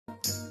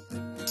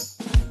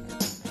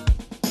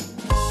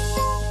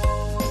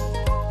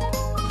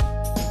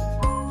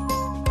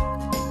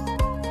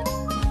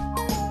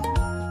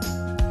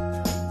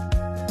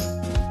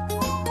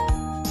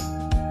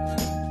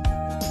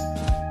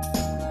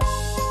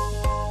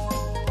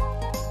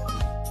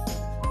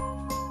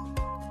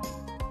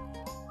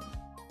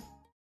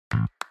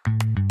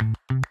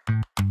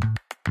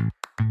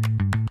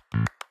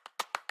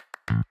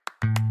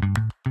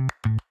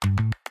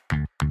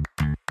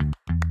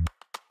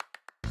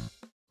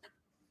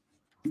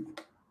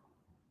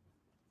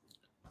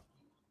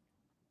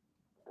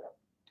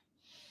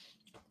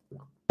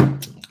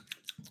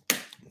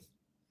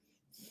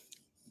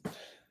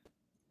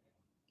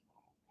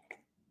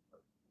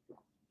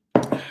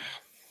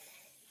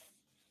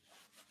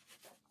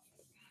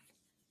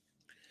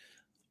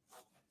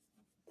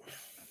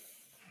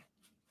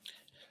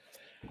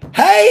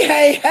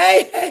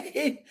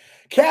Hey.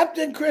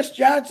 Captain Chris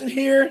Johnson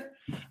here.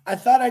 I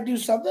thought I'd do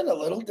something a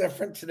little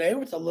different today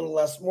with a little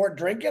more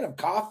drinking of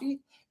coffee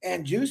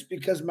and juice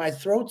because my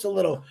throat's a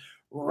little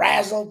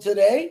razzled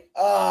today.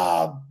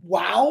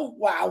 Wow.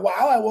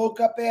 I woke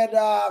up at,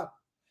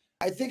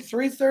 I think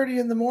 3:30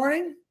 in the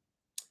morning.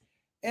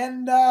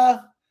 And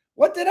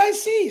what did I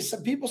see?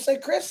 Some people say,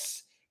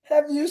 Chris,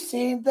 have you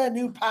seen the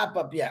new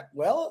pop-up yet?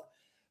 Well,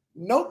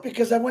 nope,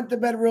 because I went to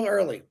bed real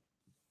early.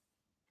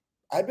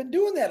 I've been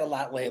doing that a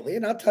lot lately,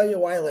 and I'll tell you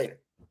why later.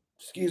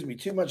 Excuse me,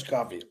 too much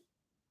coffee.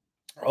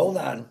 Hold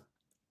on.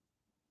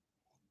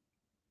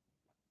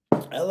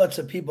 I'll let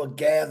some people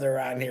gather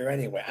on here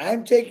anyway.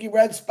 I'm taking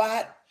Red's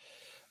spot.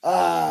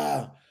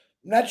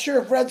 Not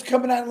sure if Red's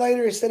coming on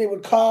later. He said he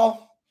would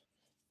call.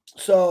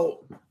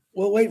 So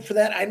we'll wait for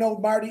that. I know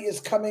Marty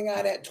is coming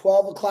on at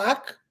 12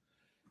 o'clock.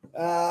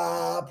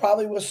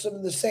 Probably with some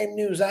of the same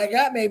news I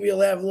got. Maybe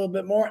he'll have a little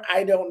bit more.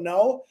 I don't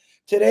know.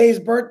 Today's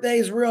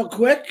birthdays real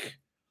quick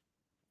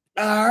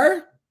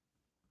are,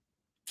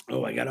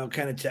 I got all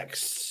kind of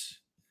texts.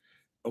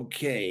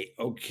 Okay.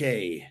 I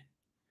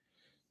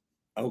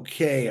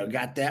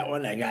got that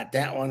one.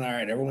 All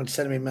right, everyone's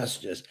sending me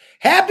messages.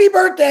 Happy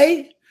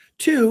birthday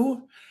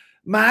to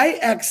my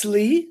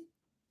Exley.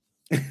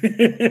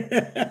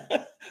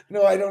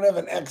 No, I don't have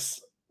an X.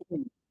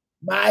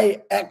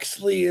 My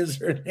Exley is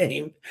her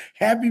name.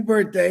 Happy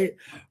birthday.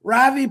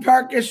 Ravi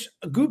Parkesh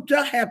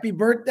Gupta, happy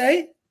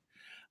birthday.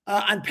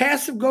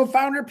 Onpassive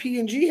co-founder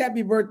P&G,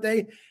 happy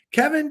birthday.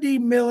 Kevin D.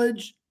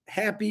 Millage,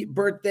 happy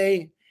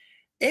birthday.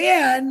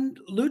 And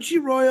Lucci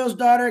Royal's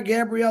daughter,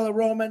 Gabriella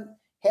Roman,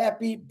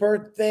 happy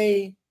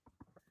birthday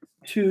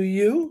to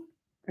you.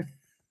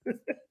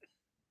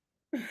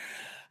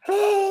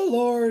 Oh,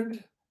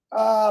 Lord.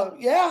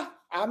 Yeah,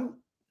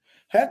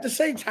 have to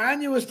say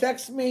Tanya was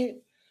texting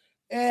me,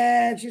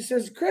 and she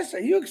says, Chris, are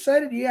you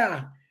excited?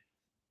 Yeah,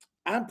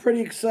 I'm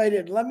pretty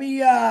excited. Let me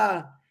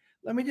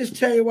just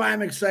tell you why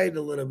I'm excited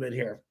a little bit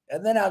here,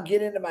 and then I'll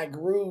get into my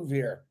groove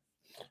here.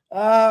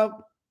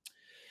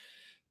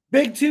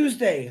 Big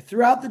Tuesday.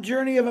 Throughout the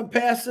journey of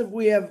Onpassive,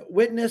 we have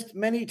witnessed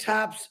many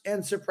tops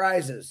and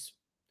surprises.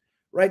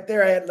 Right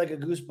there, I had like a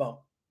goosebump.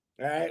 All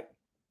right.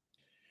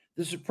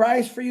 The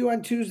surprise for you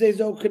on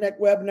Tuesday's O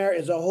Connect webinar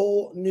is a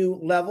whole new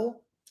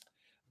level.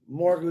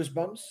 More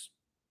goosebumps.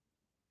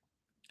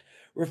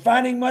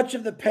 Refining much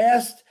of the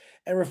past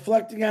and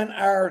reflecting on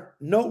our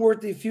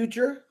noteworthy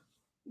future.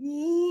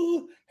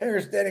 Ooh,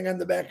 hair standing on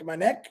the back of my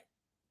neck.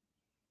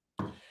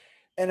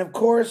 And of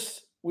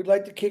course, we'd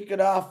like to kick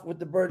it off with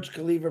the Burj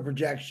Khalifa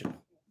projection.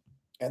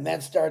 And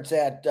that starts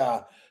at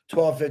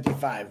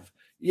 12:55.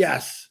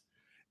 Yes.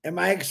 Am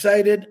I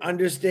excited?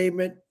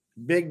 Understatement.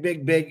 Big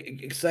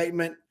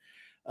excitement.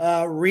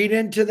 Read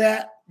into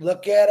that.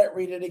 Look at it.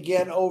 Read it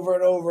again over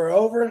and over and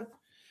over.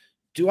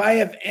 Do I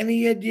have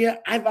any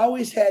idea? I've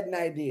always had an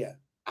idea.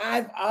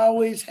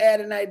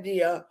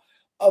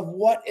 Of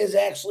what is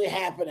actually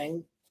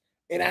happening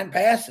in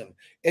Onpassive.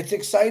 It's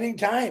exciting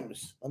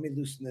times. Let me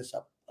loosen this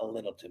up a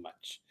little too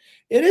much.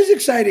 It is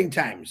exciting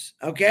times,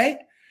 okay?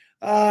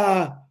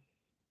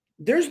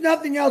 There's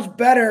nothing else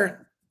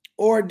better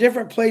or a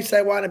different place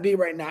I want to be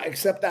right now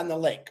except on the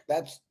lake.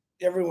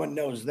 Everyone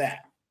knows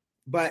that.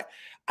 But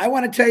I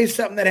want to tell you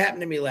something that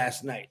happened to me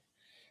last night.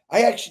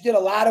 I actually did a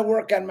lot of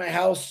work on my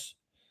house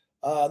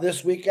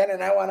this weekend,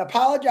 and I want to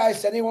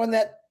apologize to anyone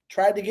that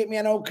tried to get me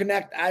on O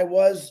Connect. I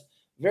was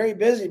very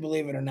busy,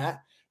 believe it or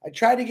not. I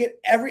tried to get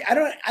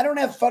I don't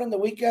have fun on the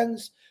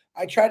weekends.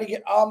 I try to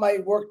get all my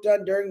work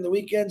done during the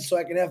weekend so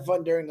I can have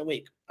fun during the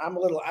week. I'm a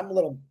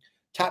little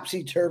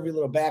topsy-turvy, a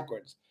little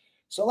backwards.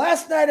 So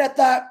last night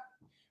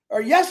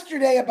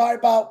yesterday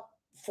about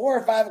 4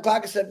 or 5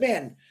 o'clock, I said,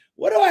 man,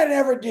 what do I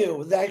never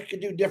do that I could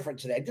do different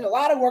today? I did a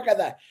lot of work on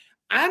that.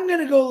 I'm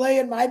going to go lay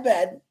in my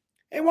bed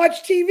and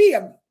watch TV.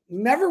 I've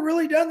never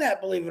really done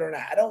that, believe it or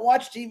not. I don't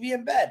watch TV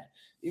in bed,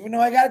 even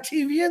though I got a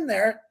TV in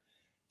there.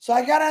 So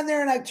I got on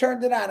there and I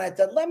turned it on. I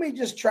thought, let me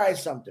just try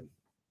something.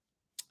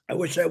 I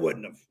wish I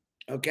wouldn't have.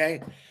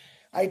 Okay.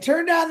 I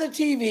turned on the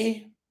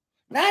TV,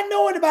 not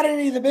knowing about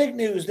any of the big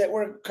news that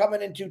we're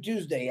coming into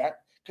Tuesday yet,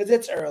 because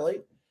it's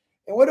early.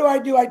 And what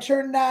do? I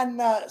turned on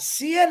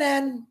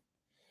CNN,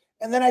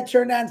 and then I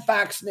turned on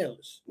Fox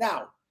News.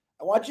 Now,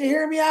 I want you to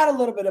hear me out a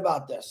little bit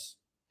about this.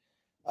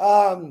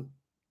 I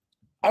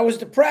was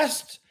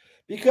depressed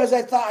because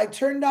I thought I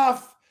turned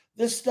off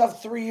this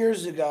stuff 3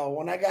 years ago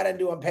when I got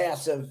into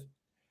Onpassive,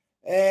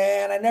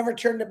 and I never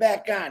turned it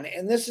back on.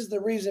 And this is the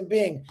reason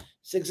being,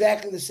 it's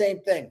exactly the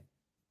same thing.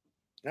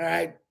 All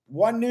right.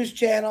 One news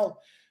channel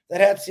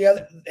that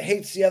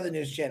hates the other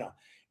news channel.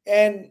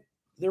 And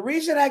the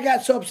reason I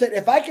got so upset,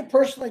 if I could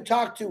personally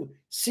talk to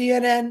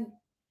CNN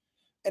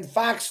and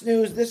Fox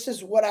News, this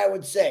is what I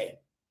would say.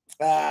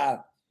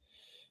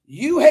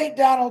 You hate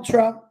Donald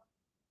Trump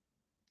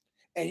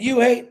and you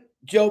hate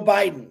Joe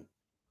Biden.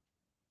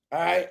 All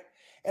right.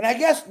 And I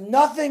guess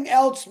nothing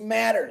else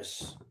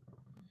matters.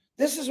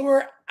 This is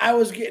where I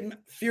was getting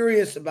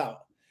furious about.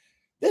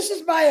 This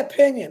is my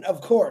opinion,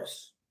 of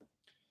course.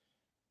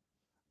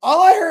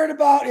 All I heard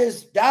about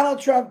is Donald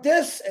Trump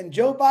this and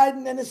Joe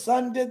Biden and his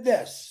son did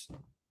this.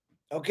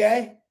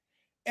 Okay?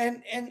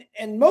 And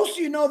most of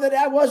you know that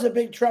I was a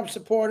big Trump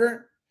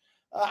supporter.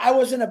 I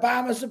was an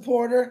Obama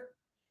supporter.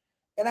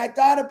 And I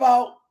thought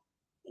about,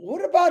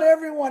 what about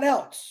everyone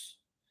else?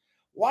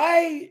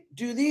 Why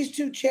do these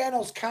two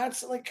channels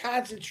constantly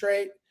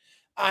concentrate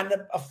on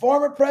a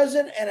former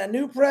president and a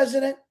new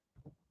president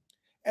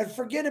and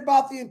forget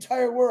about the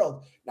entire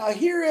world? Now,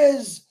 here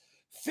is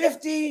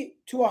 50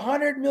 to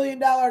 $100 million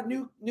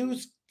new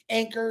news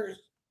anchors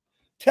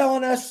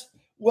telling us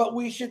what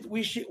we should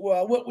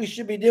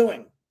be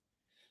doing.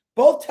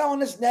 Both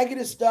telling us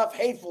negative stuff,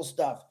 hateful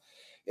stuff.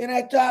 And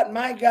I thought,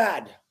 my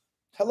God,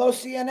 hello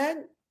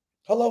CNN,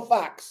 hello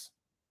Fox.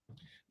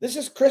 This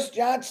is Chris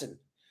Johnson.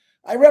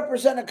 I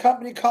represent a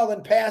company called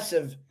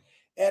Onpassive,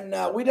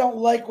 and we don't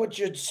like what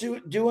you're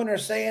doing or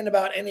saying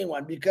about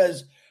anyone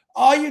because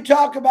all you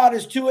talk about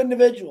is two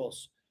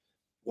individuals.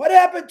 What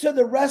happened to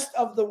the rest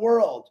of the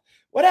world?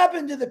 What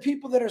happened to the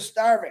people that are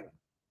starving?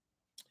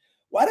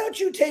 Why don't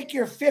you take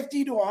your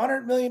 $50 to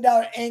 $100 million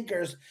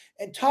anchors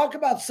and talk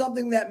about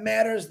something that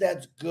matters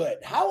that's good?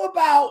 How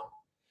about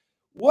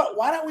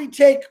why don't we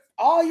take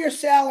all your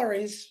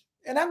salaries,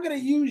 and I'm going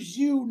to use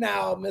you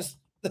now, Miss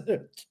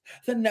the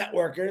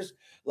networkers.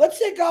 Let's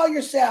take all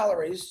your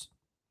salaries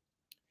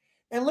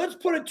and let's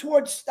put it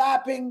towards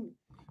stopping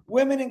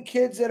women and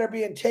kids that are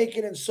being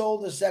taken and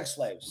sold as sex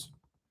slaves.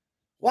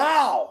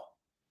 Wow,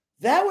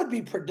 that would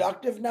be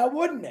productive now,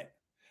 wouldn't it?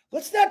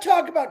 Let's not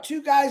talk about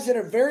two guys that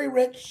are very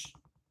rich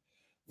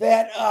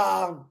that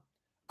are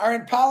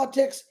in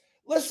politics.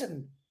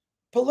 Listen,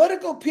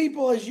 political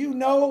people, as you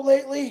know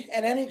lately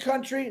in any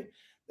country,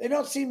 they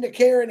don't seem to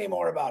care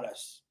anymore about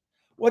us.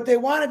 What they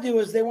want to do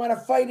is they want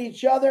to fight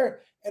each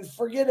other and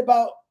forget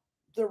about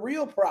the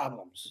real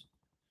problems.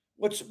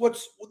 What's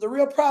the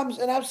real problems?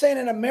 And I'm saying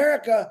in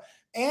America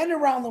and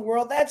around the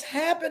world, that's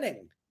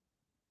happening.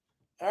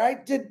 All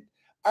right.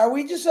 Are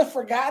we just a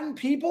forgotten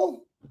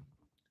people?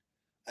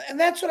 And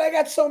that's what I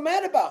got so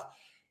mad about.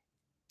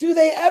 Do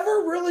they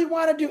ever really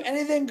want to do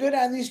anything good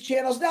on these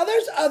channels? Now,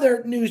 there's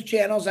other news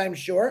channels, I'm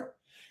sure.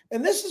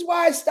 And this is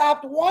why I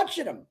stopped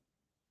watching them.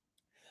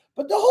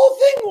 But the whole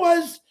thing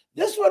was,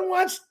 this one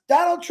wants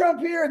Donald Trump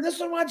here, and this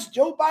one wants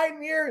Joe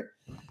Biden here.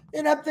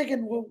 And I'm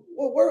thinking, well,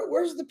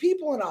 where's the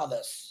people in all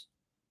this?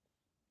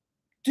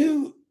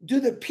 Do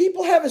the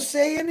people have a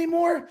say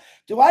anymore?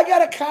 Do I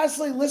got to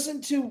constantly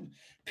listen to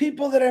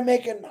people that are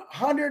making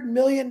 $100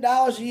 million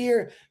a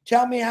year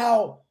tell me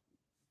how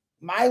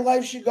my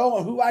life should go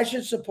and who I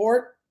should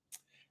support?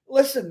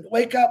 Listen,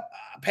 wake up,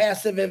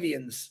 passive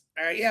Vivians.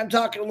 All right, yeah, I'm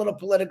talking a little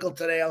political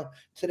today.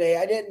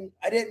 I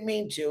didn't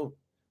mean to,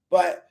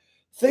 but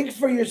think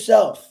for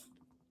yourself.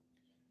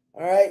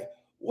 All right.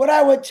 What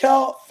I would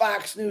tell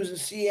Fox News and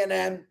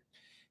CNN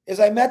is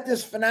I met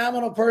this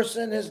phenomenal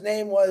person. His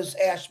name was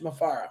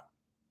Mufareh.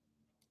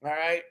 All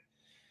right.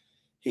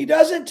 He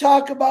doesn't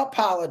talk about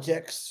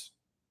politics.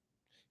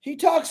 He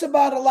talks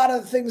about a lot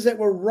of the things that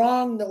were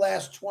wrong the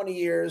last 20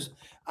 years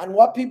on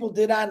what people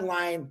did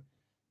online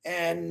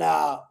and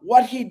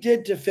what he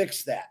did to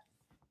fix that.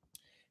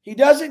 He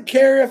doesn't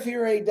care if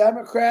you're a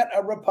Democrat,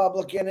 a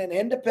Republican, an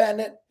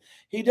independent.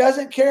 He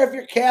doesn't care if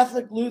you're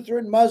Catholic,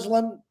 Lutheran,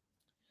 Muslim,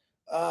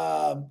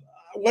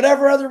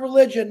 whatever other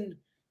religion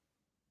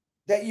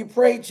that you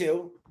pray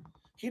to.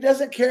 He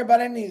doesn't care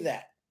about any of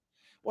that.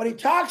 What he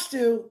talks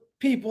to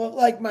people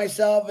like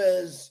myself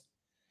is,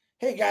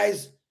 hey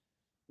guys,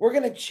 we're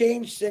going to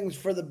change things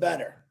for the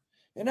better.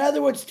 In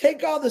other words,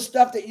 take all the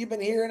stuff that you've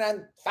been hearing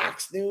on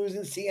Fox News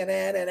and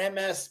CNN and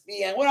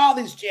MSNBC, with all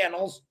these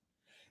channels,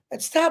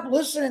 and stop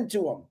listening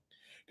to them,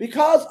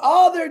 because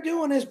all they're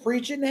doing is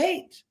preaching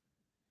hate.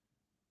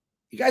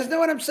 You guys know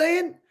what I'm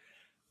saying?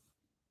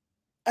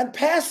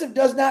 Onpassive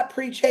does not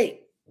preach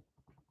hate.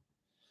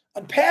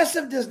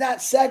 Onpassive does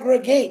not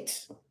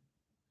segregate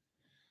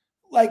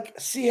like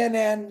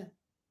CNN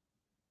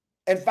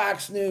and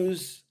Fox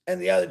News and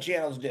the other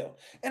channels do.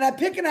 And I'm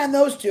picking on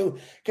those two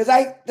because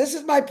this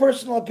is my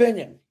personal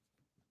opinion.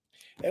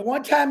 At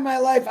one time in my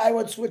life, I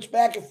would switch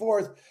back and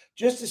forth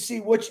just to see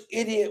which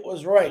idiot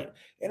was right.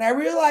 And I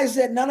realized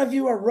that none of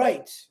you are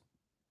right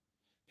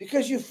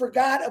because you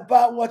forgot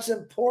about what's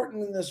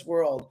important in this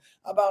world,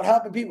 about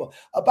helping people,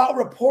 about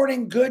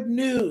reporting good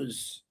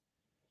news.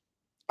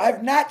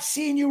 I've not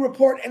seen you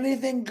report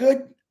anything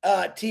good,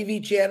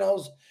 TV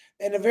channels,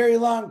 in a very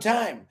long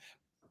time.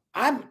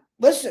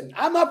 Listen,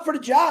 I'm up for the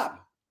job.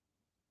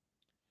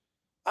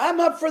 I'm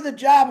up for the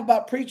job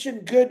about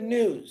preaching good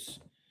news,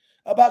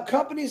 about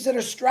companies that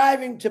are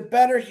striving to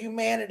better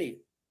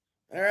humanity.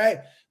 All right.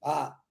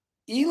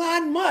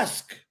 Elon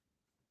Musk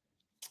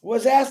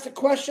was asked a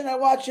question I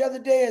watched the other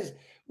day is,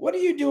 what are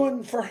you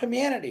doing for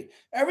humanity?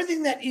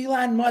 Everything that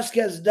Elon Musk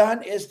has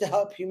done is to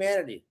help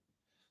humanity.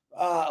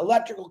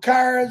 Electrical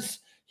cars.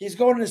 He's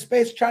going into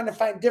space trying to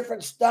find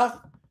different stuff.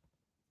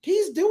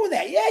 He's doing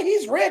that. Yeah,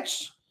 he's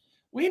rich.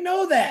 We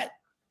know that.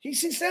 He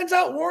sends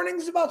out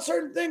warnings about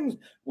certain things.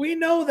 We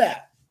know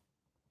that.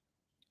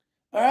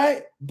 All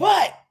right.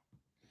 But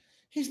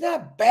he's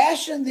not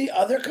bashing the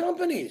other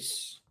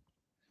companies.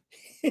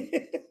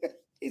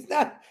 He's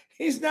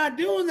not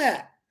doing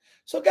that.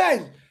 So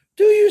guys,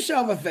 do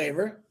yourself a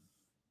favor.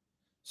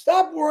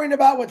 Stop worrying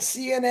about what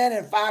CNN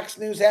and Fox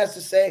News has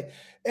to say.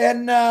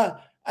 And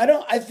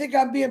I think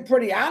I'm being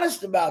pretty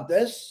honest about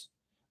this.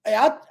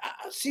 Hey,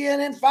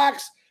 CNN,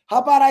 Fox, how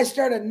about I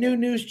start a new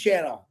news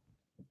channel?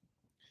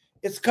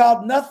 It's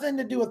called Nothing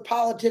to Do with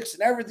Politics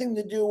and Everything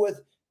to Do with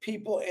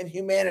People and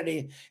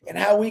Humanity and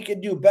how we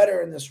can do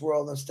better in this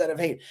world instead of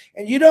hate.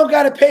 And you don't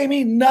got to pay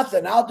me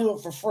nothing. I'll do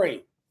it for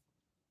free.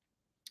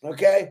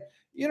 Okay?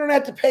 You don't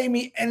have to pay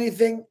me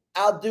anything.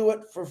 I'll do it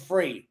for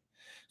free.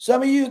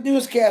 Some of you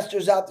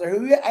newscasters out there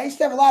who I used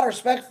to have a lot of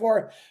respect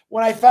for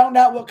when I found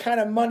out what kind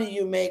of money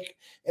you make,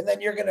 and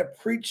then you're going to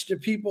preach to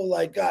people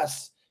like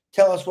us,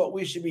 tell us what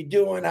we should be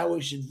doing, how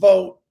we should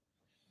vote.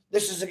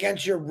 This is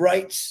against your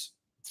rights.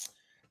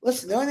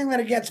 Listen, the only thing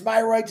that against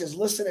my rights is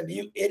listening to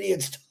you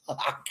idiots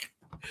talk.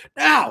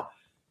 Now,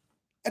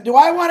 do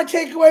I want to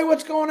take away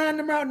what's going on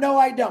tomorrow? No,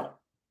 I don't.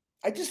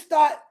 I just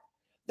thought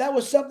that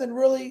was something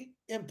really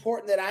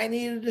important that I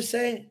needed to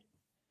say,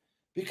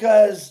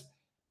 because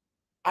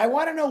I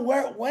want to know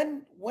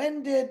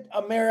when did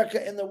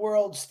America and the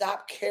world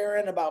stop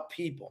caring about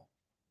people?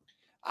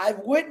 I've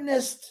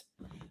witnessed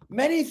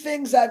many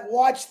things I've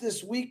watched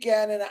this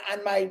weekend, and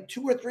on my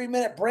 2 or 3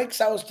 minute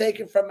breaks I was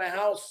taking from my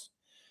house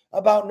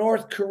about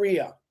North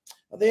Korea.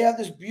 They have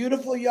this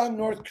beautiful young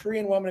North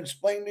Korean woman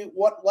explaining to me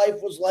what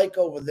life was like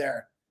over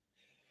there,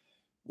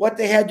 what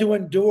they had to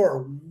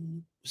endure.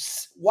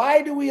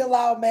 Why do we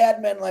allow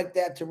madmen like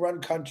that to run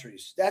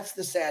countries? That's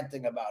the sad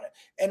thing about it.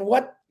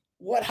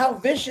 And how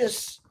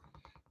vicious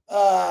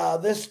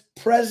this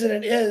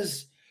president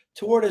is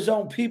toward his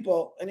own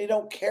people, and he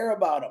don't care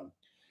about them.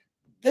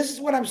 This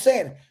is what I'm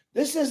saying.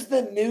 This is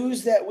the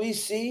news that we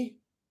see.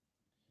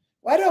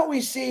 Why don't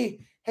we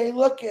see, hey,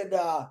 look at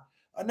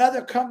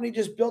another company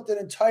just built an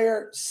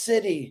entire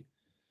city,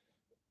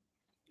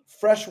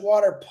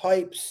 freshwater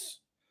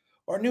pipes,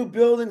 or new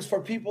buildings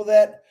for people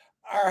that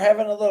are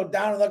having a little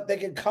down look. They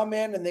can come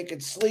in and they can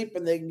sleep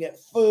and they can get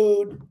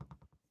food.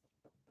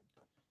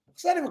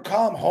 Let's not even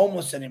call them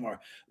homeless anymore.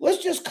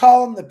 Let's just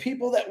call them the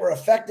people that were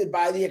affected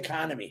by the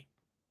economy,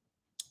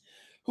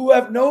 who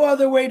have no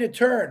other way to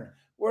turn.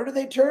 Where do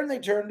they turn? They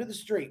turn to the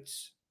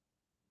streets.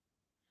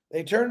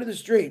 They turn to the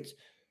streets.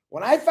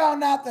 When I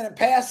found out that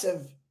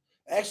Onpassive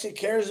actually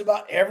cares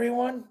about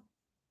everyone,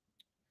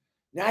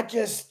 not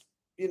just,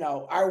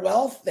 our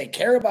wealth. They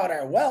care about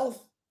our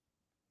wealth.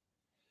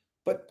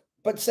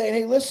 But saying,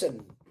 hey,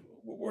 listen,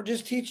 we're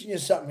just teaching you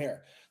something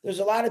here. There's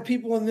a lot of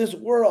people in this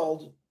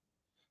world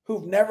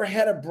who've never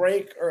had a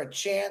break or a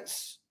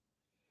chance,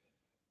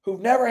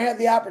 who've never had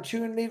the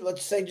opportunity,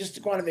 let's say, just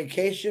to go on a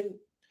vacation,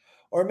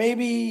 or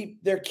maybe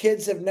their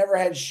kids have never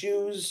had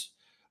shoes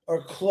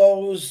or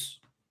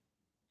clothes.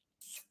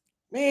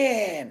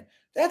 Man,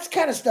 that's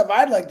kind of stuff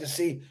I'd like to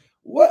see.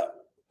 What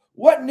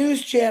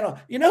news channel?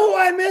 You know who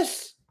I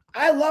miss?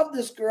 I love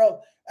this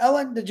girl,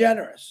 Ellen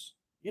DeGeneres.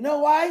 You know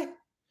why?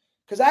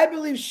 Because I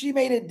believe she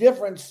made a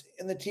difference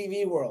in the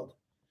TV world.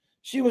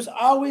 She was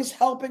always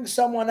helping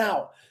someone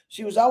out.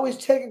 She was always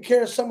taking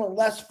care of someone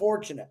less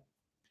fortunate.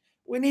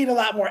 We need a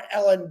lot more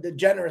Ellen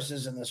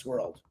DeGenereses in this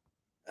world.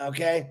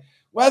 Okay?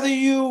 Whether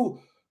you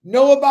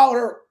know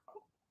about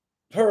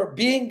her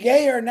being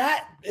gay or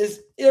not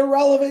is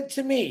irrelevant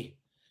to me.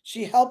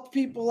 She helped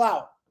people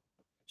out.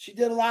 She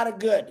did a lot of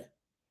good.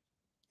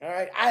 All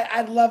right.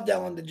 I loved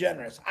Ellen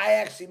DeGeneres. I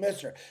actually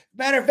miss her.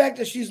 Matter of fact,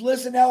 if she's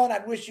listening, Ellen,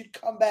 I'd wish you'd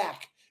come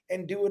back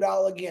and do it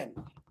all again.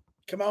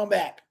 Come on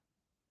back.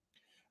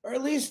 Or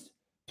at least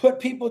put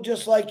people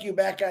just like you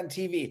back on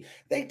TV.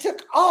 They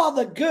took all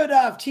the good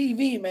off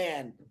TV,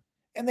 man,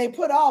 and they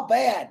put all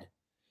bad.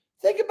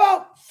 Think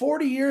about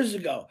 40 years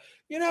ago.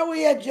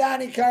 We had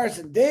Johnny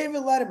Carson,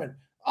 David Letterman,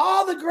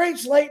 all the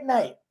greats late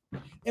night.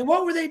 And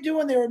what were they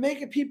doing? They were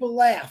making people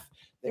laugh.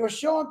 They were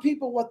showing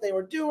people what they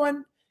were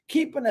doing,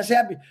 keeping us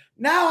happy.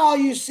 Now all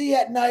you see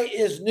at night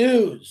is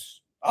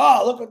news.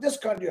 Oh, look what this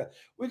country does.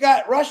 We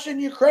got Russia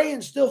and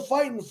Ukraine still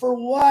fighting for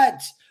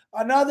what?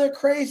 Another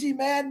crazy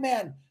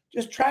madman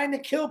just trying to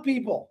kill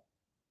people.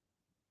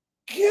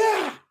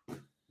 Yeah.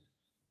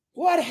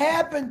 What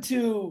happened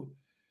to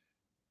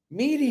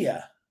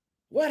media?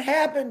 What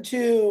happened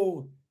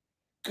to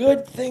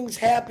good things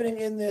happening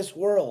in this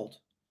world?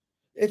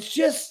 It's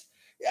just,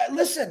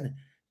 listen,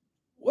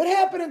 what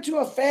happened to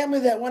a family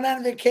that went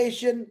on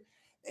vacation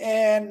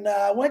and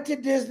went to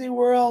Disney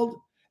World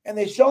and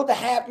they showed the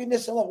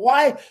happiness and love?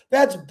 Why?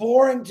 That's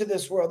boring to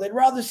this world. They'd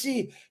rather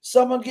see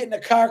someone get in a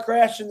car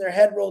crash and their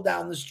head roll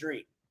down the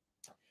street.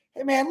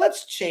 Hey, man,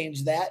 let's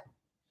change that.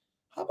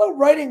 How about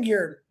writing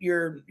your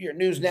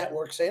news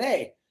network saying,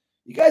 hey,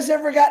 you guys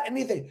ever got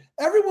anything?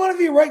 Every one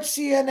of you write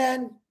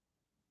CNN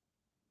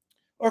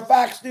or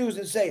Fox News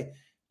and say,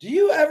 do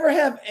you ever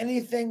have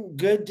anything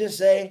good to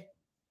say?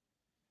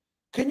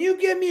 Can you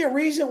give me a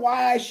reason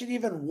why I should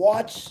even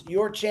watch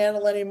your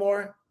channel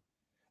anymore?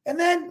 And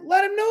then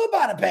let them know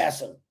about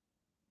Onpassive.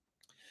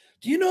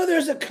 Do you know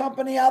there's a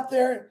company out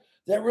there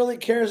that really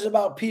cares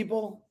about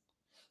people,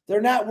 They're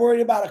not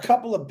worried about a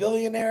couple of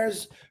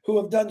billionaires who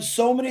have done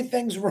so many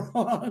things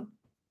wrong.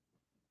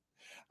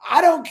 I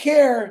don't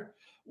care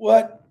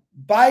what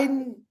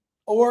Biden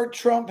or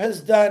Trump has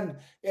done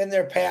in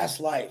their past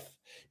life.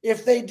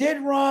 If they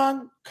did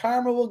wrong,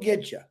 karma will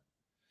get you.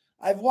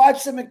 I've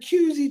watched them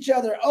accuse each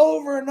other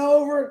over and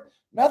over.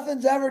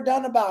 Nothing's ever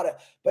done about it.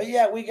 But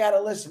yet we got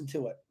to listen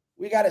to it.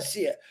 We got to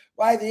see it.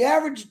 Why the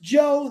average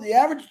Joe, the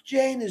average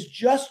Jane is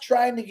just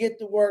trying to get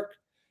to work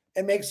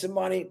and make some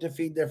money to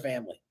feed their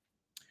family.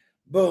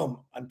 Boom.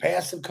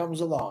 Onpassive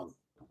comes along.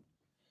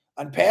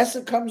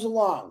 Onpassive comes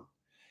along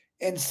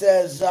and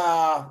says,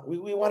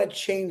 we want to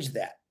change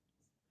that.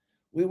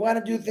 We want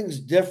to do things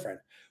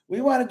different.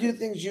 We want to do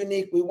things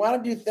unique. We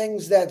want to do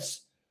things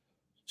that's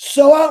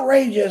so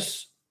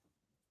outrageous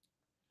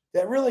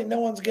that really no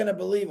one's going to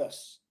believe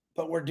us,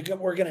 but we're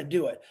going to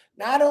do it.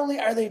 Not only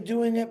are they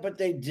doing it, but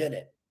they did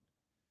it.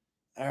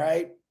 All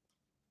right,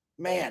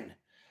 man,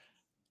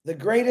 the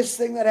greatest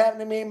thing that happened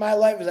to me in my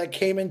life is I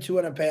came into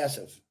an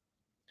Onpassive.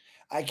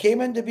 I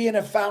came into being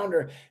a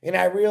founder, and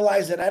I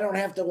realized that I don't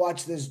have to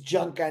watch this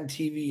junk on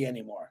TV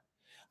anymore.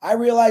 I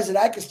realized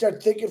that I could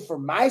start thinking for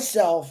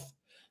myself,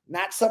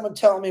 not someone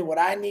telling me what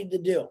I need to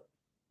do.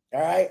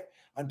 All right,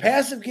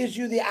 Onpassive gives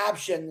you the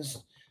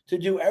options to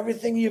do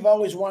everything you've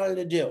always wanted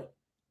to do.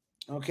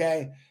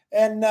 Okay.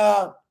 And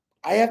I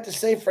have to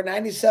say, for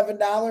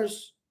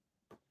 $97,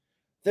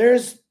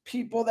 there's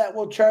people that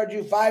will charge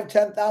you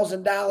 $5,000,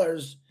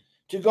 $10,000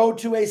 to go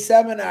to a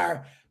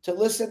seminar to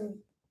listen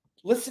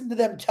to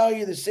them tell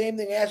you the same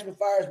thing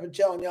Mufareh has been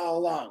telling you all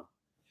along.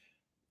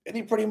 And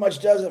he pretty much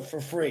does it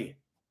for free.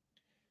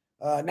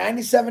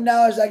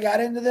 $97 I got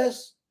into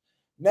this.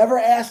 Never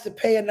asked to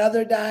pay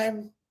another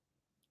dime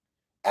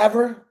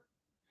ever.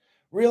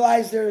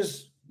 Realize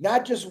there's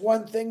not just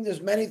one thing,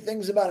 there's many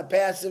things about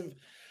Onpassive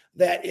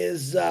that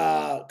is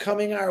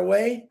coming our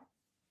way.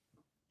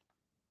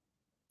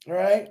 All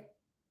right.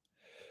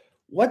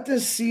 What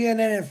does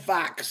CNN and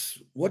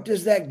Fox, what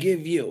does that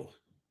give you?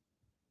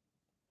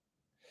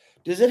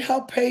 Does it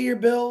help pay your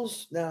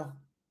bills? No.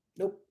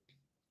 Nope.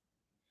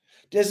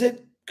 Does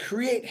it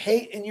create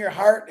hate in your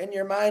heart and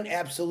your mind?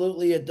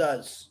 Absolutely it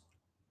does.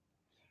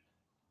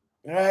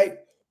 All right.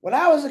 When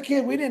I was a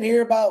kid, we didn't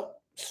hear about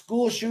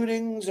school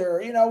shootings or,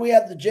 we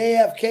had the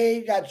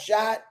JFK got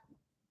shot.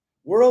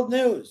 World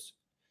news.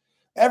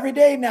 Every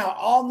day now,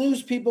 all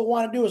news people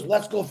want to do is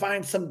let's go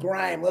find some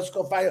grime. Let's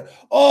go find,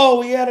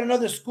 we had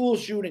another school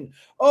shooting.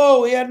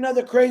 Oh, we had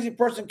another crazy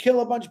person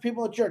kill a bunch of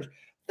people at church.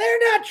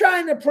 They're not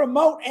trying to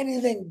promote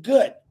anything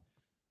good.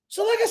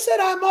 So like I said,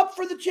 I'm up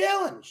for the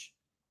challenge.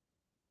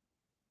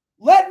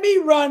 Let me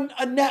run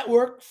a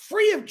network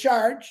free of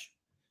charge.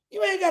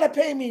 You ain't got to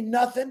pay me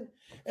nothing.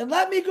 And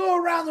let me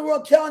go around the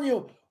world telling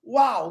you,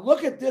 wow,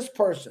 look at this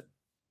person.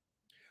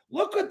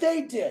 Look what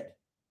they did.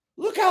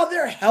 Look how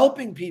they're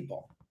helping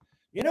people.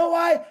 You know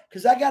why?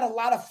 Because I got a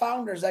lot of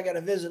founders I got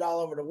to visit all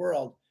over the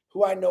world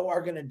who I know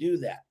are going to do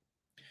that.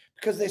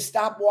 Because they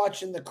stop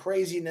watching the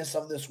craziness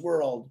of this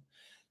world.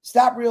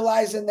 Stop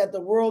realizing that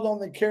the world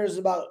only cares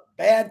about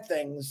bad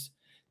things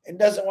and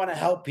doesn't want to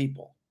help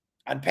people.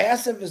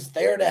 Onpassive is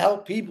there to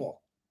help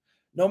people,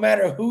 no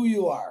matter who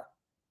you are.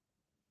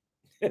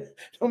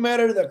 No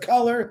matter the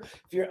color,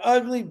 if you're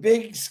ugly,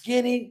 big,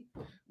 skinny,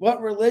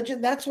 what religion,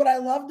 that's what I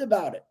loved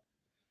about it.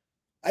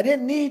 I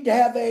didn't need to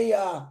have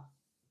a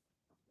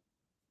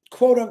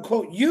quote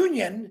unquote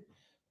union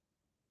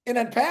in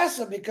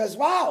Onpassive because,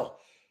 wow,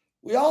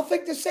 we all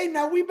think the same.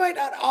 Now, we might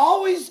not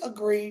always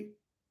agree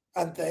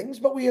on things,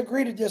 but we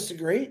agree to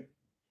disagree.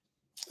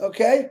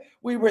 Okay?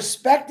 We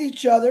respect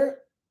each other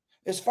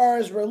as far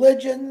as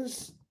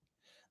religions.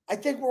 I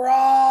think we're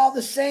all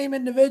the same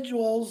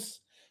individuals.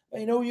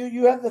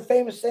 You have the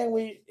famous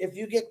saying, if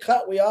you get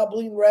cut, we all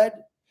bleed red.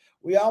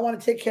 We all want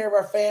to take care of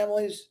our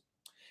families.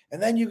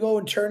 And then you go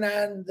and turn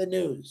on the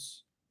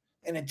news,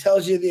 and it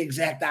tells you the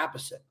exact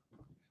opposite.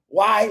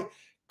 Why?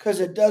 Because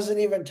it doesn't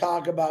even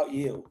talk about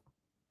you.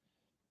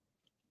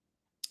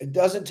 It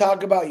doesn't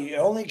talk about you. It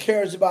only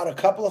cares about a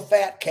couple of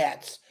fat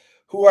cats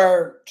who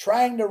are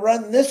trying to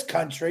run this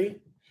country,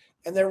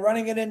 and they're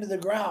running it into the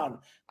ground.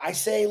 I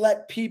say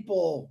let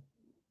people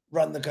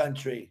run the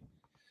country.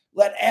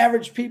 Let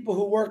average people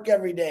who work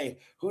every day,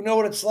 who know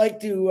what it's like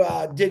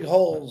to dig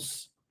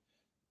holes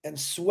and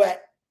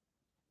sweat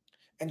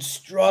and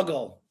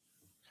struggle.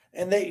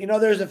 And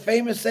there's a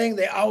famous saying,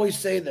 they always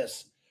say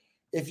this.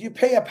 If you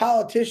pay a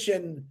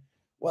politician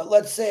what,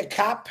 let's say a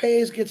cop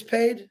gets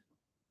paid,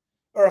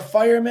 or a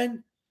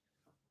fireman,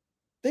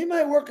 they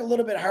might work a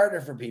little bit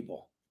harder for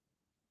people.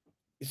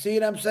 You see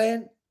what I'm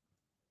saying?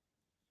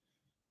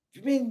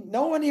 I mean,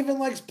 no one even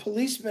likes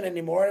policemen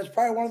anymore. It's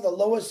probably one of the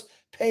lowest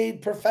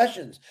paid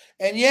professions.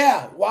 And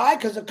yeah, why?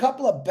 Because a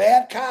couple of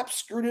bad cops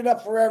screwed it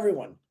up for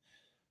everyone.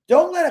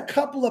 Don't let a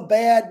couple of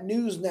bad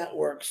news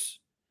networks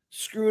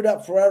screw it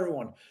up for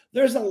everyone.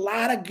 There's a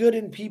lot of good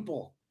in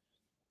people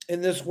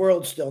in this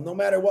world still, no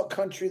matter what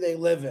country they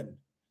live in.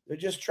 They're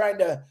just trying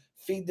to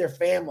feed their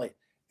family.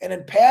 And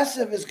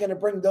Onpassive is going to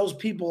bring those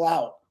people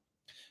out.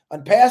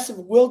 Onpassive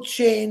will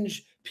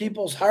change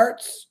people's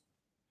hearts,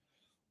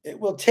 It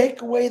will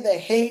take away the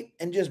hate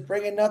and just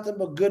bring in nothing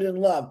but good and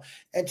love.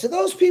 And to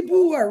those people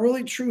who are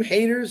really true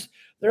haters,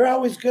 they're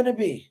always going to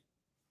be.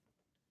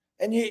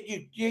 And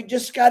you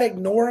just got to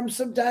ignore them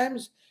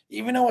sometimes,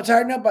 even though it's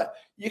hard enough. But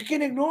you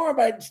can ignore them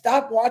by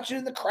stop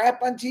watching the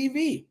crap on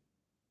TV.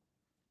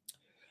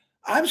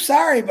 I'm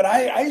sorry, but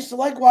I used to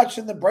like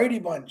watching the Brady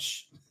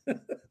Bunch.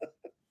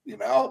 You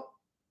know,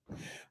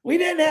 we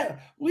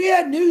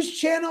had news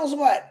channels,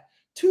 what,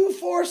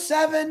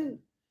 247,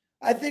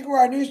 I think were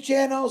our news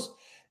channels.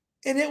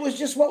 And it was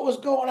just what was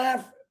going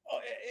on.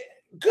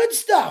 Good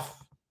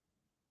stuff.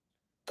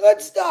 Good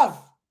stuff.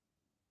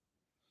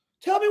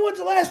 Tell me when's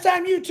the last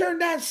time you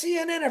turned on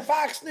CNN or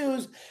Fox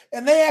News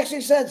and they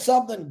actually said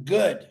something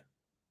good.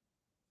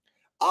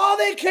 All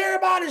they care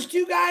about is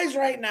two guys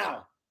right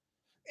now.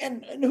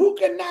 And who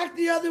can knock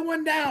the other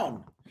one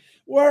down.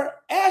 Where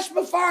Ash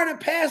Mufareh and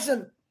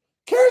Onpassive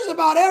cares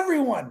about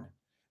everyone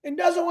and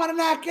doesn't want to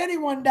knock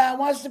anyone down,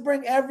 wants to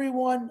bring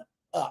everyone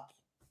up.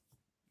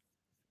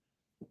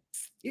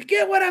 You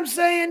get what I'm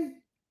saying?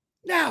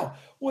 Now,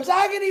 was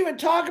I going to even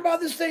talk about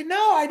this thing?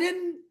 No, I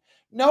didn't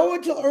know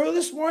until early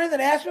this morning that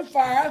Ash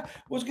Mufareh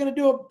was going to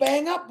do a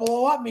bang-up,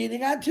 blow-up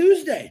meeting on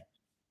Tuesday.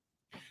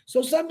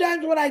 So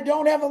sometimes when I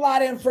don't have a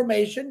lot of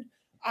information,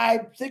 I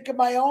think of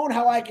my own,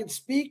 how I can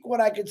speak,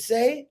 what I could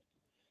say.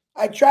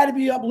 I try to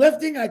be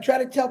uplifting. I try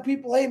to tell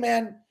people, hey,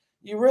 man,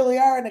 you really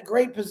are in a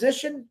great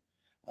position.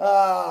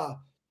 I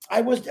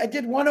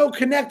did 1.0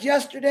 Connect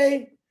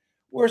yesterday,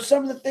 where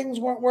some of the things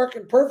weren't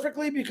working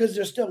perfectly because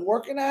they're still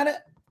working on it.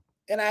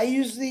 And I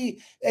use the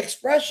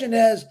expression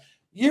as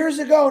years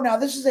ago. Now,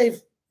 this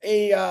is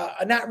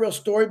a not real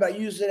story, but I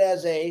use it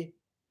as an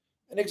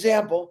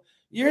example.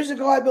 Years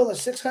ago, I built a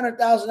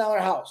 $600,000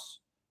 house.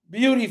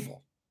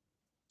 Beautiful.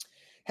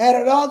 Had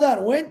it all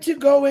done. Went to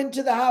go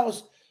into the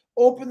house,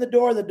 opened the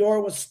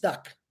door was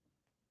stuck.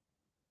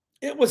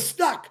 It was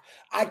stuck.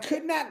 I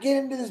could not get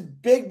into this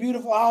big,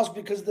 beautiful house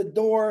because the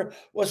door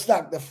was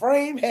stuck. The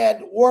frame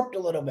had warped a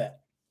little bit.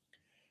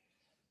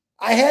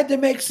 I had to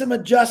make some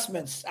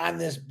adjustments on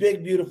this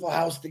big, beautiful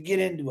house to get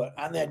into it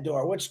on that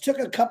door, which took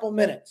a couple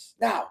minutes.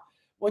 Now,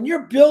 when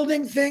you're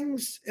building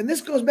things, and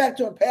this goes back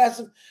to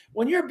Onpassive,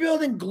 when you're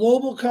building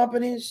global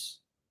companies,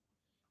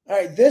 all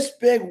right, this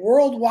big,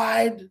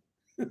 worldwide,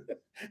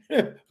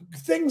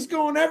 things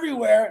going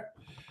everywhere,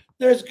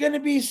 there's going to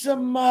be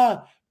some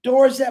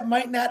doors that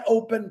might not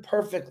open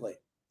perfectly.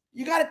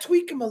 You got to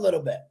tweak them a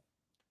little bit.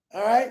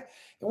 All right.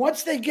 And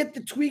once they get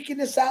the tweaking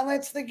this out,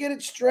 once they get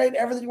it straight,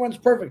 everything runs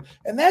perfect.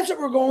 And that's what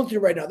we're going through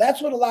right now.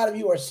 That's what a lot of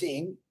you are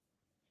seeing.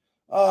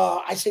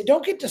 I say,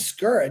 don't get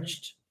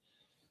discouraged.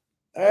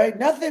 All right.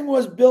 Nothing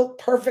was built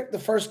perfect the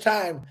first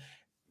time,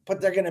 but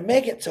they're going to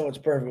make it so it's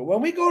perfect.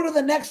 When we go to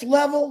the next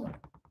level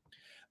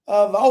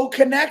of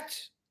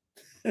Connect,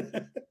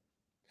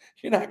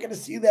 you're not going to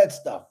see that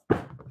stuff.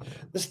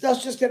 The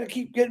stuff's just going to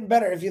keep getting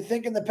better. If you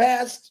think in the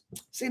past,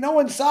 see, no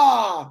one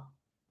saw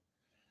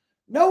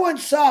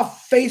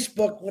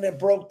Facebook when it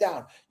broke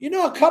down. You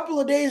know, a couple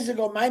of days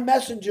ago, my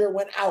messenger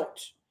went out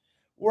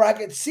where I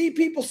could see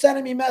people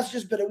sending me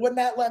messages, but it would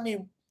not let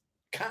me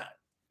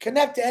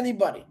connect to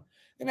anybody.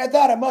 And I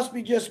thought it must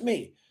be just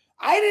me.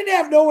 I didn't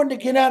have no one to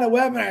get on a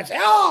webinar and say,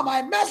 oh,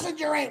 my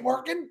messenger ain't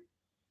working.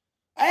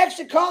 I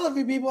actually called a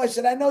few people. I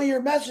said, I know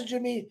you're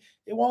messaging me.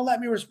 It won't let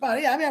me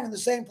respond. Yeah, I'm having the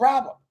same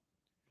problem.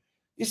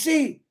 You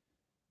see,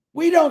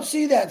 we don't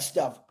see that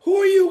stuff. Who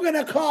are you going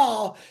to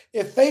call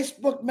if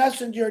Facebook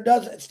Messenger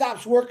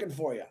stops working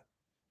for you?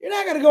 You're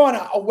not going to go on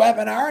a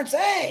webinar and say,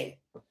 hey,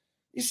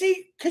 you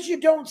see, because you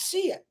don't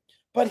see it.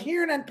 But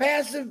here in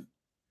Onpassive,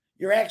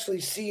 you're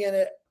actually seeing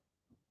it.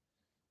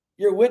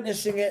 You're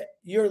witnessing it.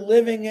 You're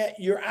living it.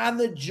 You're on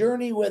the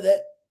journey with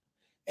it.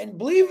 And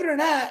believe it or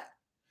not,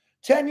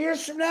 10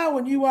 years from now,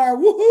 when you are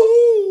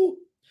woohoo,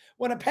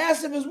 when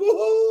Onpassive is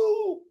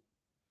woohoo,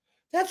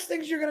 that's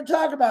things you're going to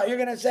talk about. You're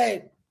going to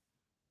say,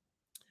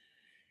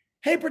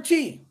 hey,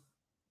 Prati,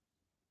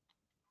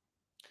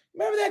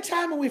 remember that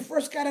time when we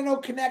first got to know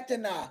Connect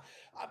and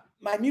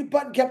my mute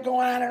button kept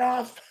going on and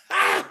off?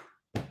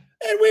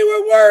 And we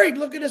were worried.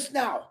 Look at us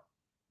now.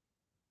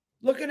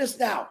 Look at us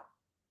now.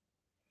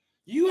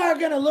 You are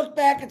going to look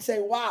back and say,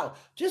 wow,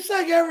 just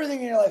like everything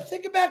in your life.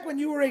 Think back when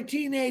you were a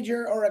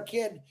teenager or a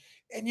kid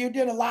and you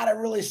did a lot of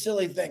really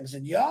silly things.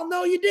 And you all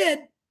know you did.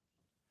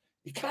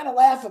 You kind of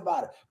laugh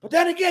about it. But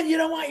then again, you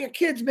don't want your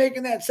kids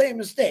making that same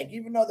mistake,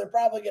 even though they're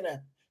probably going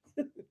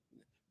to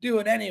do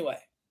it anyway.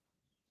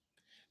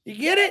 You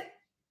get it?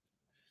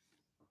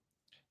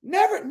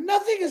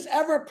 Nothing is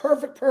ever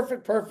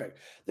perfect.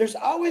 There's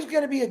always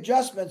going to be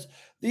adjustments.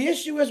 The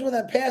issue is with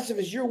Onpassive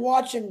is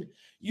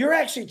you're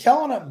actually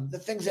telling them the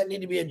things that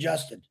need to be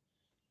adjusted.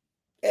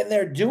 And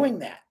they're doing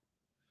that.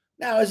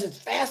 Now, is it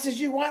fast as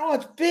you want? Oh,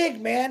 it's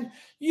big, man.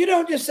 You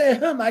don't just say,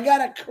 I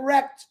got to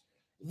correct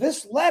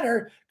this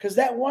letter because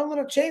that one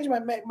little change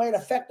might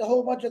affect a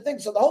whole bunch of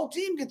things. So the whole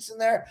team gets in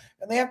there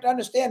and they have to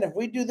understand if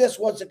we do this,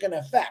 what's it going to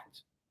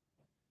affect?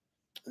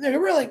 And they're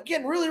really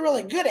getting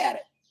really good at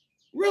it.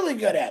 Really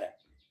good at it.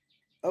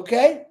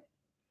 Okay?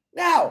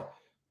 Now,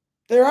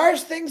 There are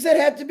things that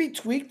have to be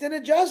tweaked and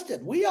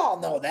adjusted. We all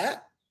know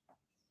that.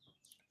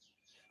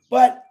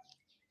 But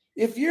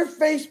if your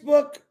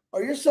Facebook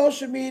or your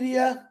social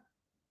media,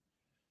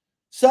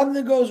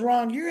 something goes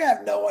wrong, you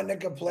have no one to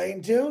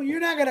complain to. You're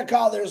not going to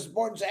call their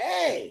support and say,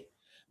 hey,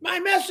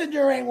 my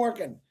messenger ain't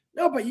working.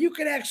 No, but you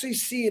can actually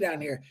see it on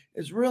here.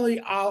 It's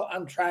really all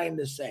I'm trying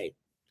to say.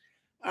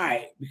 All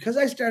right, because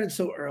I started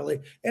so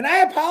early, and I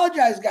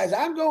apologize, guys.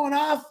 I'm going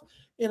off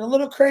in a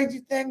little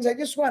crazy things. I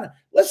just want to,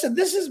 listen,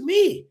 this is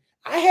me.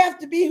 I have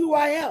to be who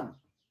I am.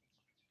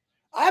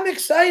 I'm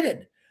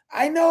excited.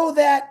 I know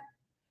that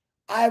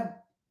I'm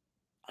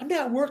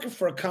not working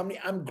for a company.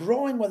 I'm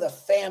growing with a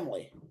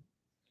family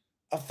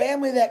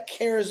that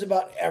cares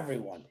about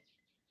everyone.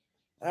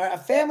 All right, a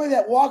family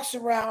that walks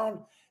around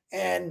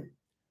and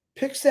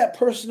picks that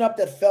person up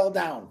that fell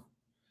down,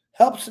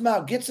 helps them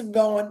out, gets them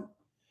going,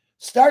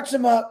 starts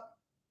them up,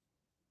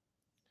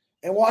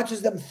 and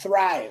watches them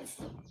thrive.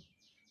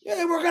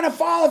 Yeah, we're going to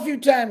fall a few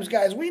times,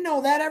 guys. We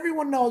know that.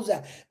 Everyone knows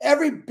that.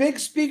 Every big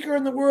speaker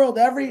in the world,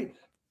 every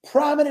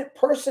prominent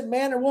person,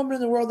 man or woman in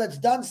the world that's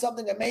done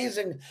something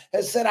amazing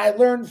has said, I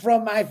learned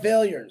from my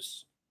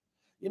failures.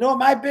 You know what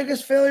my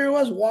biggest failure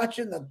was?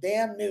 Watching the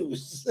damn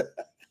news.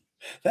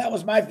 That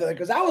was my failure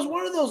because I was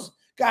one of those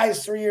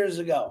guys 3 years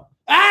ago.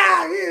 Man,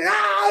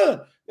 I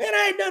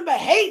ain't nothing but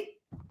hate.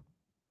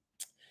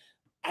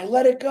 I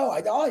let it go.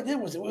 All I did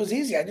was, it was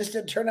easy. I just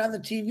didn't turn on the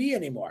TV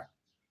anymore.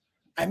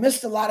 I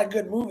missed a lot of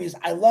good movies.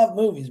 I love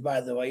movies,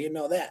 by the way. You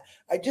know that.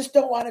 I just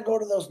don't want to go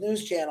to those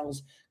news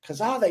channels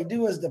because all they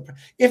do is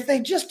if they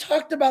just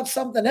talked about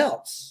something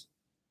else.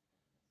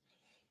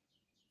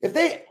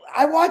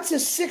 I watched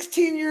this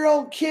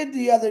 16-year-old kid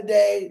the other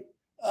day,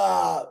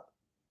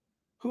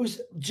 who's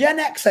Gen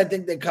X, I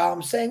think they call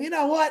him, saying, you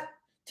know what?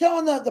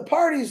 Telling the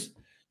parties,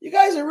 you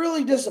guys are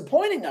really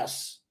disappointing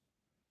us.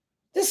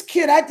 This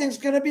kid, I think, is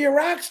going to be a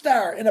rock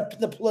star in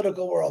the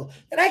political world.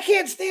 And I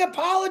can't stand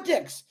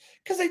politics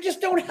because they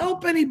just don't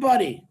help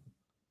anybody.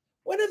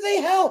 When have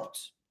they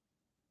helped?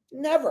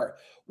 Never.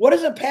 What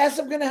is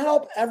Onpassive going to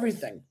help?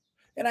 Everything.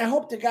 And I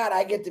hope to God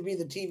I get to be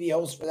the TV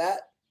host for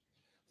that.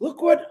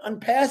 Look what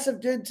Onpassive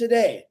did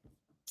today.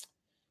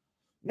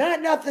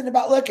 Not nothing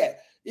about, look at,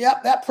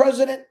 yep, that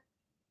president,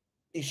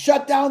 he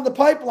shut down the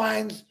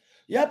pipelines.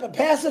 Yep,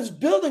 Onpassive's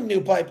building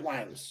new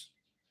pipelines.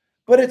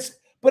 But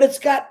it's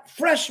got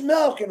fresh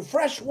milk and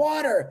fresh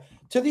water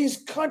to these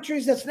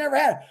countries that's never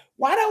had it.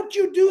 Why don't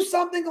you do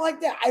something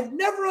like that? I've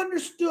never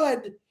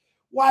understood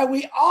why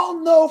we all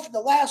know for the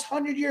last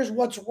 100 years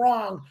what's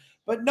wrong,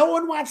 but no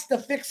one wants to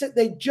fix it.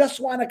 They just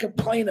want to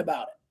complain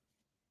about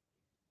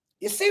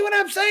it. You see what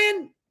I'm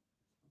saying?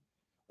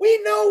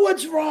 We know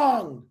what's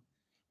wrong,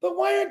 but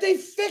why aren't they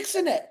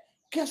fixing it?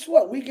 Guess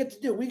what we get to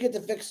do? We get to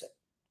fix it.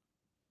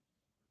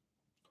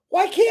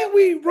 Why can't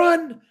we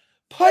run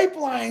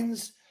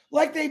pipelines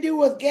like they do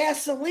with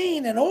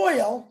gasoline and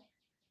oil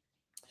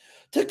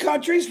to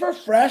countries for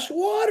fresh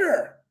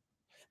water?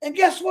 And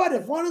guess what?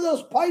 If one of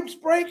those pipes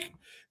break,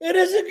 it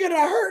isn't going to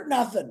hurt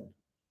nothing.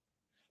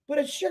 But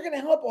it's sure going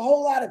to help a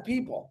whole lot of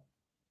people.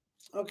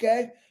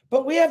 Okay?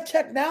 But we have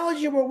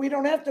technology where we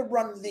don't have to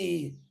run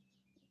the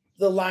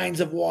lines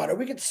of water.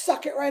 We can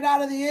suck it right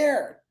out of the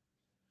air.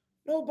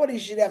 Nobody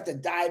should have to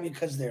die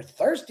because they're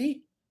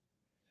thirsty.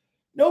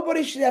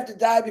 Nobody should have to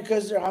die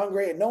because they're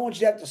hungry, and no one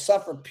should have to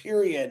suffer,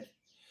 period.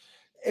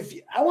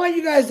 I want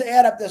you guys to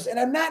add up this, and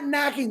I'm not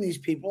knocking these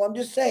people. I'm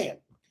just saying,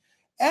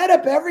 add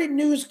up every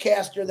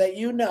newscaster that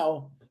you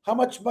know, how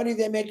much money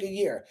they make a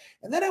year.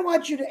 And then I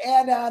want you to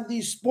add on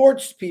these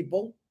sports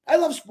people. I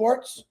love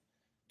sports.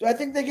 Do I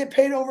think they get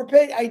paid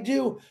overpaid? I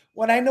do.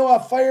 When I know a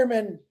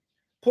fireman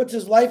puts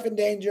his life in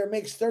danger,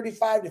 makes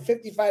 $35,000 to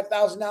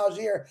 $55,000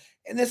 a year,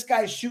 and this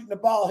guy's shooting the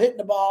ball, hitting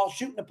the ball,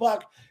 shooting the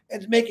puck,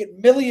 and making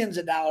millions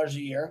of dollars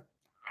a year,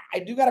 I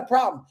do got a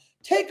problem.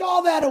 Take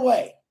all that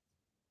away.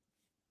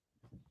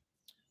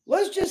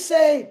 Let's just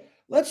say,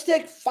 let's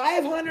take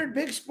 500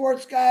 big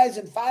sports guys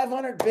and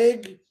 500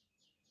 big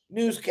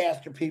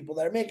newscaster people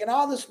that are making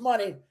all this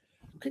money.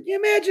 Could you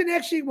imagine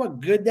actually what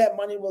good that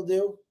money will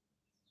do?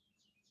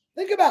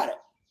 Think about it.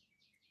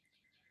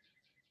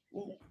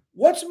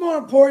 What's more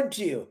important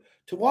to you?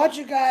 To watch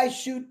a guy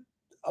shoot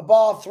a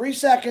ball 3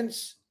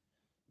 seconds,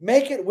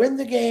 make it, win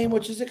the game,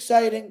 which is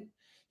exciting.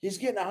 He's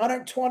getting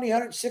 $120,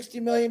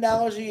 $160 million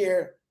a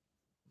year.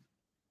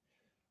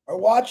 Or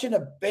watching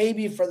a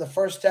baby for the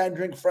first time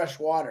drink fresh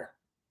water.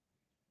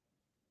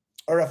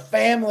 Or a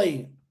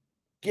family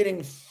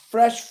getting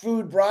fresh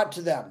food brought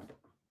to them.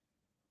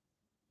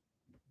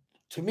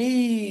 To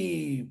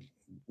me,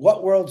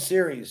 what World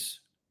Series?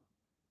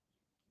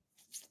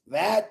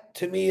 That,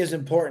 to me, is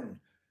important.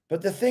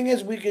 But the thing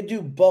is, we could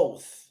do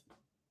both.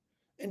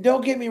 And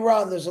don't get me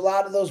wrong, there's a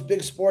lot of those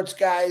big sports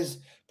guys,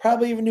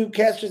 probably even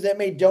newscasters that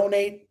may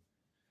donate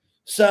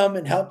some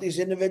and help these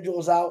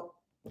individuals out.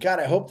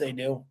 God, I hope they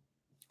do.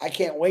 I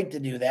can't wait to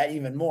do that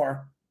even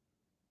more.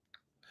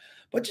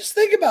 But just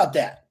think about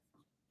that.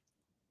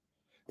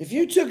 If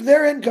you took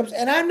their incomes,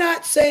 and I'm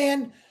not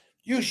saying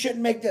you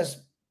shouldn't make this.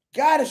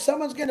 God, if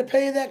someone's going to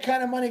pay you that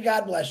kind of money,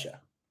 God bless you.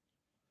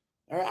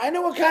 All right. I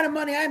know what kind of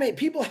money I made.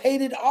 People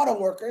hated auto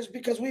workers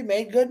because we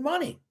made good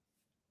money.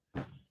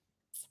 All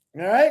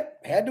right.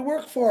 Had to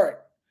work for it.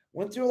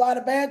 Went through a lot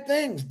of bad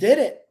things. Did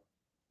it.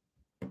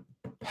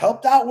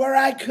 Helped out where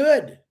I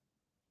could.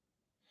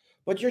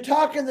 But you're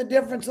talking the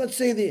difference. Let's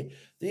say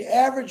the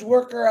average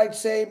worker, I'd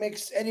say,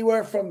 makes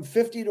anywhere from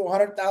 $50,000 to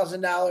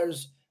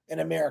 $100,000 in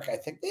America. I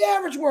think the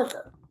average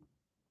worker.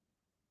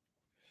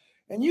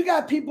 And you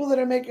got people that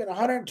are making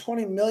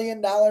 $120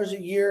 million a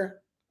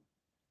year.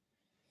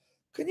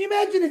 Can you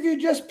imagine if you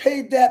just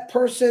paid that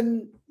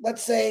person,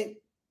 let's say,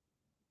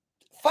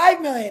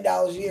 $5 million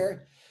a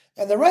year,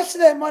 and the rest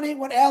of that money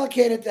went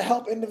allocated to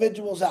help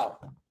individuals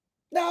out?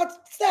 Now,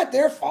 it's not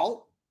their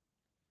fault.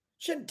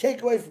 Shouldn't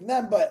take away from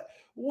them, but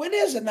when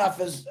is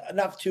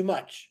enough too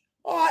much?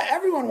 Oh,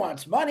 everyone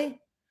wants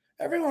money.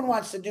 Everyone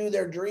wants to do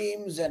their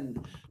dreams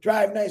and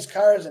drive nice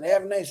cars and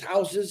have nice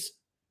houses.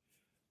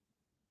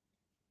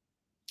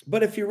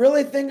 But if you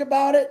really think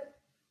about it,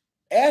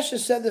 Ash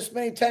has said this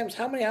many times,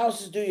 how many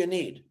houses do you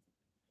need?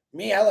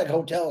 Me, I like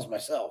hotels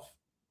myself.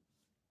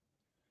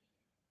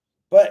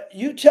 But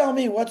you tell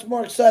me what's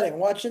more exciting,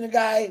 watching a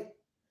guy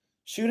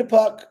shoot a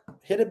puck,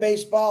 hit a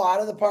baseball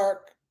out of the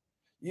park.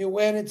 You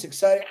win, it's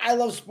exciting. I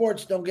love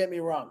sports, don't get me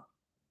wrong.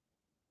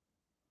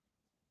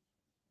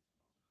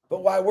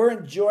 But while we're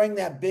enjoying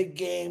that big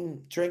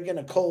game, drinking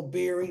a cold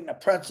beer, eating a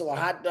pretzel, a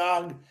hot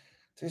dog,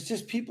 there's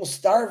just people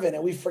starving,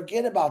 and we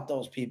forget about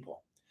those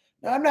people.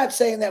 Now, I'm not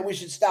saying that we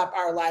should stop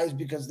our lives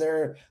because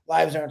their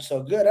lives aren't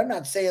so good. I'm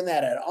not saying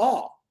that at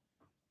all.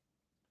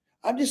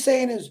 I'm just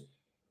saying is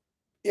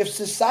if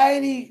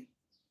society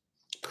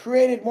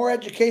created more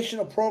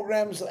educational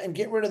programs and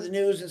get rid of the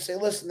news and say,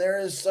 listen, there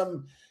is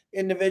some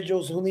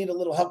individuals who need a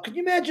little help. Can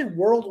you imagine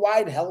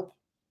worldwide help?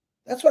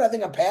 That's what I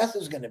think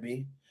Onpassive is going to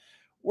be.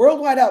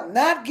 Worldwide help,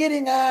 not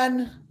getting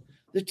on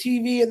the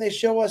TV and they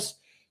show us,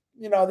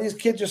 these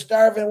kids are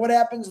starving. What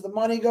happens? The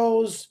money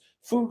goes,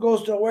 food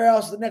goes to a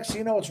warehouse. The next thing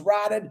you know, it's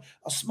rotted.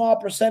 A small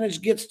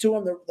percentage gets to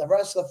them. The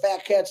rest of the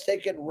fat cats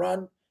take it and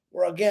run.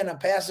 Where again,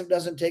 Onpassive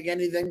doesn't take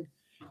anything.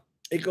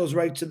 It goes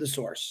right to the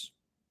source.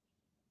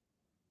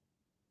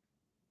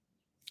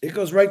 It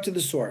goes right to the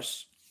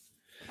source.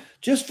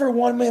 Just for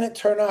 1 minute,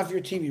 turn off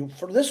your TV.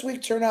 For this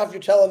week, turn off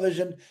your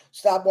television.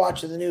 Stop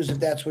watching the news if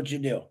that's what you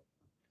do.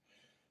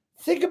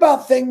 Think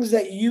about things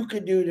that you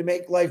could do to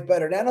make life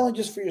better, not only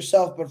just for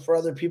yourself, but for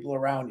other people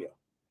around you.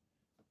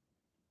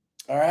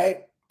 All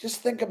right?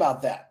 Just think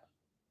about that.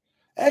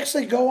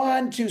 Actually, go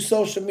on to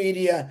social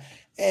media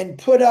and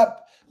put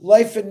up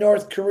life in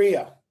North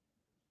Korea.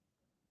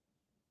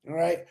 All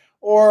right?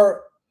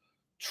 Or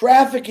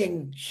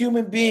trafficking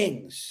human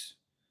beings.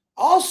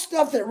 All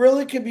stuff that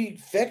really could be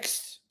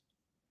fixed.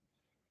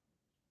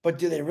 But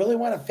do they really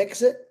want to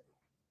fix it?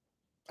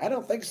 I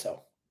don't think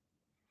so.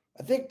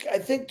 I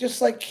think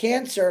just like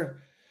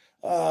cancer,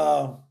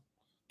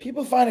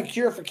 people find a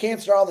cure for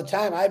cancer all the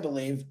time, I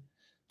believe.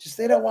 Just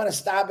they don't want to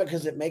stop it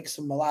because it makes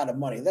them a lot of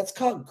money. That's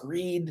called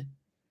greed.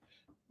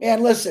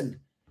 Man, listen,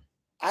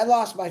 I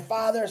lost my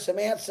father, some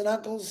aunts and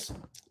uncles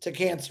to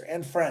cancer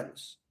and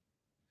friends.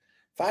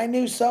 If I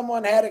knew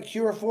someone had a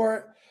cure for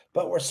it,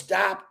 but were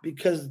stopped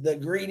because the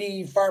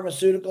greedy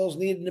pharmaceuticals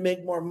needed to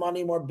make more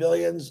money, more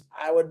billions,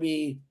 I would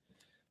be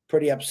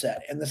pretty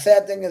upset. And the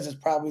sad thing is, it's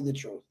probably the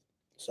truth.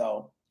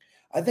 So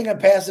I think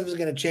Onpassive is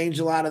going to change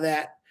a lot of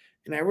that.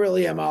 And I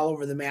really am all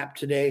over the map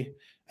today.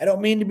 I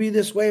don't mean to be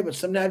this way, but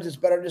sometimes it's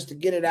better just to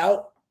get it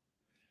out.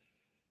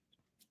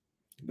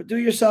 But do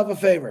yourself a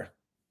favor.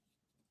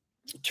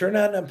 Turn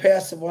on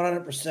Onpassive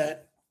 100%.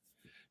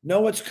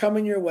 Know what's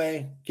coming your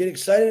way. Get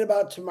excited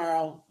about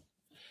tomorrow.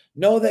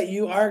 Know that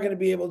you are going to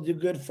be able to do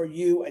good for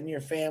you and your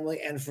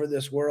family and for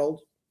this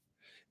world.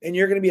 And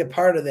you're going to be a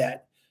part of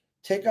that.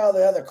 Take all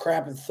the other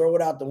crap and throw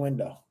it out the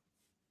window.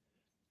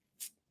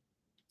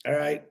 All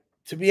right?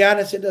 To be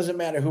honest, it doesn't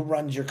matter who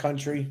runs your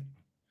country.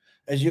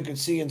 As you can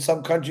see in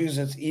some countries,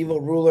 it's evil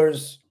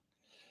rulers.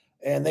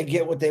 And they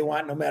get what they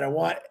want no matter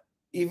what.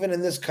 Even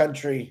in this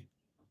country,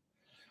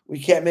 we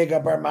can't make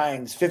up our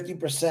minds.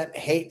 50%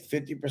 hate,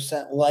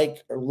 50%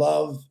 like or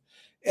love.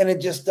 And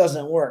it just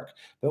doesn't work.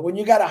 But when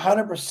you got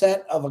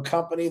 100% of a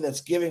company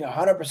that's giving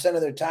 100%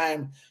 of their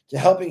time to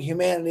helping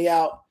humanity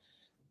out,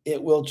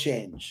 it will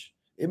change.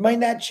 It might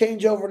not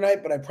change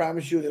overnight, but I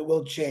promise you it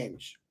will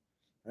change.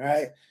 All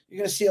right? You're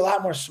going to see a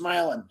lot more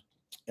smiling.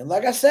 And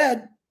like I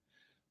said,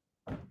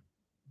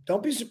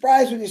 don't be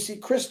surprised when you see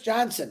Chris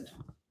Johnson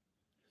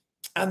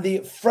on the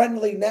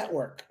Friendly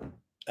Network.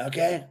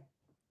 Okay?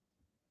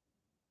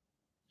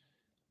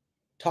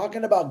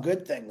 Talking about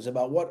good things,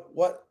 about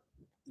what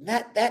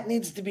that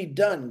needs to be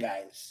done,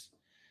 guys.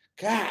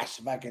 Gosh,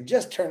 if I could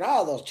just turn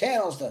all those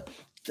channels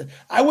to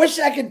I wish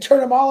I could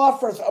turn them all off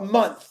for a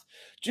month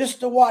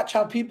just to watch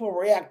how people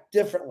react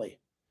differently.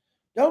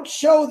 Don't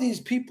show these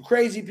people,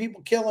 crazy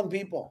people killing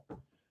people.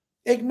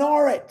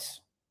 Ignore it.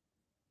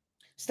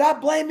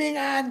 Stop blaming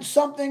on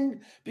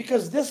something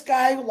because this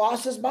guy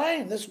lost his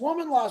mind. This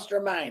woman lost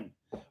her mind.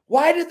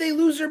 Why did they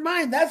lose their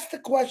mind? That's the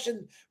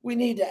question we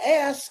need to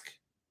ask.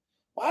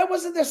 Why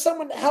wasn't there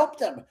someone to help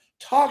them?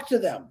 Talk to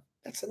them.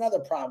 That's another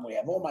problem we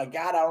have. Oh my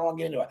God, I don't want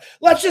to get into it.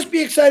 Let's just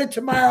be excited.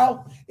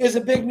 Tomorrow is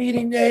a big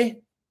meeting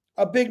day.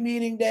 A big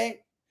meeting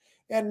day.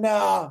 And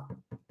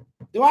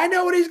do I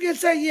know what he's going to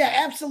say? Yeah,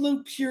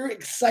 absolute pure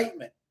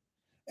excitement.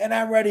 And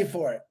I'm ready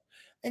for it.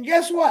 And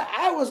guess what?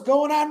 I was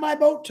going on my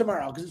boat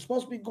tomorrow because it's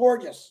supposed to be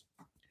gorgeous.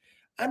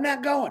 I'm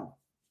not going.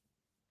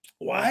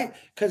 Why?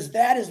 Because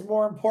that is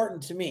more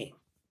important to me.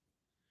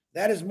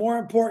 That is more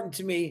important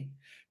to me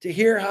to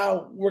hear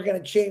how we're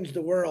going to change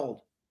the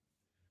world.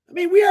 I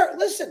mean,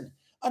 listen,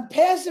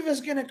 Onpassive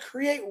is going to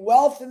create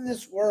wealth in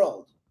this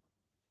world.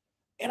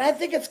 And I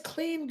think it's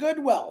clean,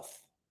 good wealth.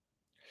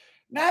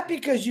 Not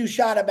because you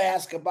shot a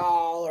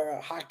basketball or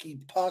a hockey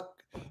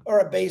puck or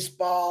a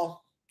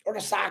baseball or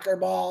a soccer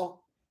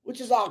ball, which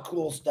is all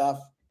cool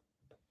stuff.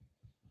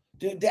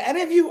 Do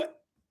any of you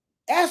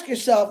ask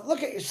yourself,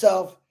 look at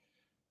yourself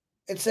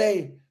and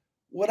say,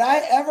 would I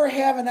ever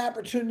have an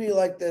opportunity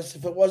like this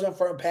if it wasn't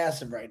for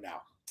Onpassive right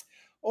now?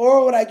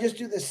 Or would I just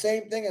do the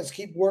same thing as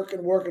keep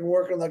working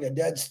like a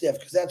dead stiff?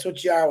 Because that's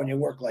what you are when you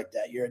work like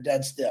that. You're a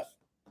dead stiff.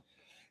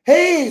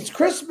 Hey, it's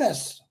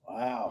Christmas.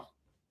 Wow.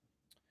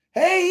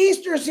 Hey,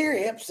 Easter's here.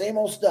 Yep, same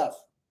old stuff.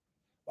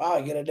 Wow,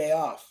 I get a day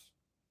off.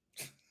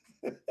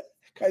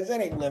 Guys,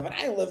 that ain't living.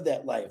 I live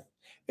that life.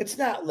 It's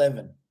not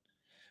living.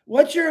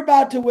 What you're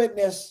about to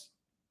witness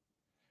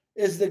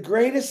is the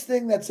greatest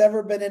thing that's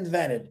ever been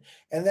invented,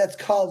 and that's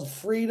called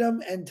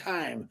freedom and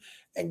time.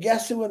 And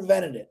guess who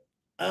invented it?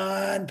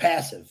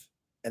 Onpassive.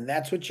 And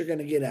that's what you're going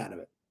to get out of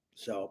it.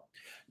 So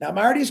now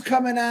Marty's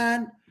coming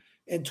on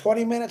in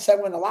 20 minutes. I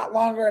went a lot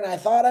longer than I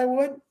thought I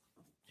would.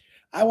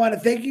 I want to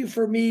thank you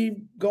for me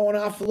going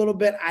off a little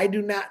bit. I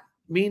do not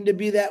mean to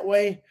be that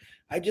way.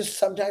 I just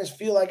sometimes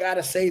feel like I got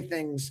to say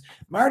things.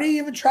 Marty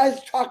even tries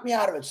to talk me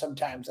out of it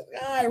sometimes.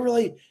 Like, I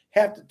really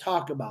have to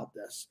talk about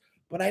this.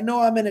 But I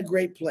know I'm in a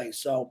great place.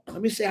 So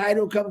let me say hi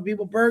to a couple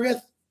people.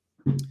 Bergeth,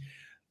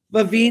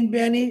 Vaveen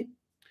Benny,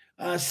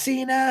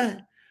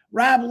 Cena,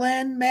 Rob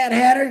Lynn, Matt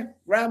Hatter,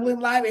 Rob Lynn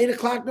Live, 8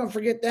 o'clock. Don't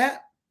forget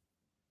that.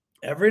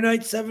 Every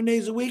night, 7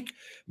 days a week.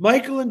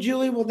 Michael and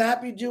Julie will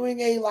not be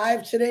doing a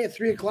live today at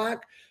 3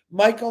 o'clock.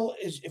 Michael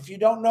is, if you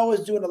don't know,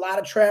 is doing a lot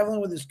of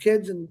traveling with his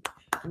kids. And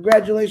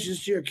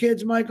congratulations to your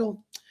kids,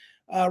 Michael.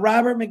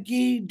 Robert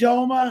McGee,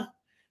 Doma,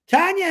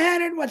 Tanya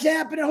Hennard, what's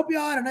happening? I hope you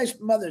all had a nice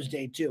Mother's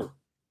Day, too.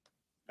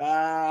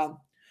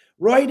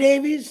 Roy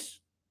Davies,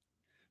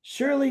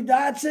 Shirley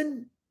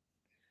Dodson,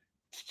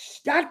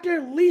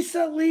 Dr.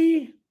 Lisa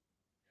Lee,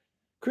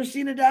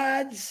 Christina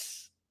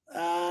Dodds,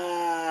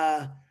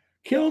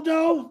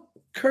 Kildo,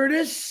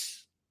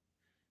 Curtis,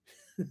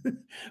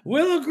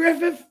 Willow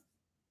Griffith.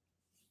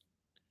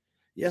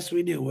 Yes,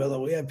 we do,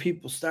 Willow. We have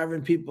people,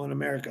 starving people in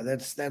America.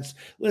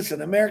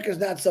 Listen, America's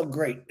not so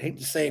great. I hate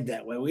to say it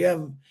that way.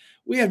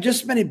 We have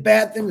just many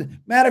bad things.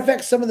 Matter of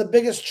fact, some of the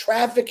biggest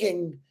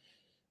trafficking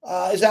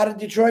is out of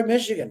Detroit,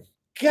 Michigan.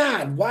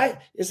 God, why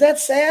is that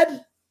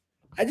sad?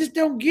 I just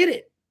don't get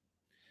it.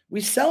 We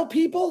sell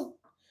people,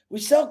 we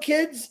sell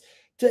kids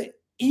to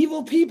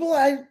evil people.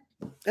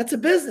 That's a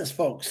business,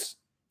 folks.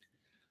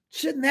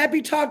 Shouldn't that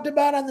be talked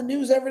about on the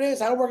news every day?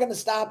 Is how we're going to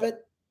stop it?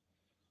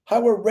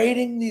 How we're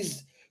raiding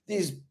these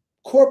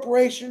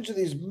corporations or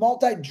these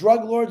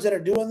multi-drug lords that are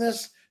doing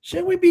this?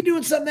 Shouldn't we be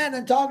doing something and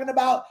then talking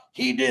about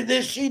he did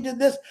this, she did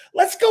this?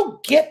 Let's go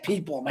get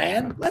people,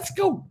 man. Let's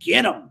go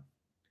get them.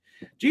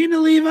 Gina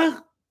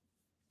Leva.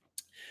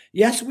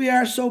 Yes, we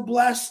are so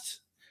blessed.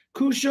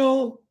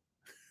 Kushal.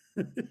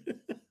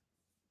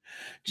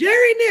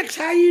 Jerry Nix,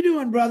 how you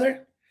doing,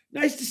 brother?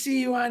 Nice to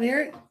see you on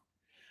here.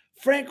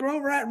 Frank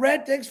Rover at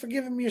Red, thanks for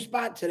giving me your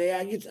spot today.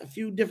 I get a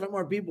few different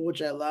more people,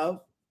 which I love.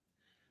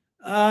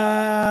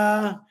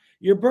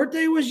 Your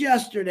birthday was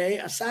yesterday.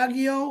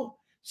 Asagio,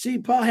 see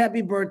Paul,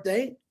 happy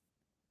birthday.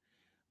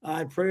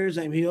 Prayers,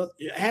 I'm healed.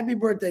 Happy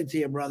birthday to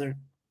you, brother.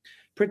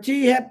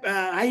 Pretty,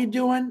 how you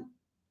doing?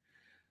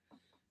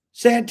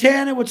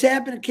 Santana, what's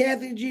happening?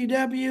 Kathy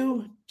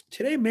GW.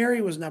 Today,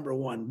 Mary was number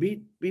one.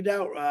 Beat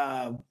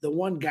out the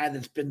one guy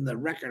that's been the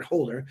record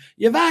holder.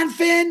 Yvonne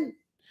Finn,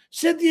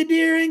 Cynthia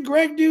Deering,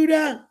 Greg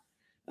Duda.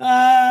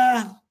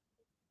 I'm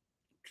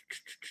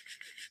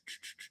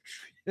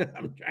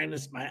trying to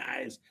see my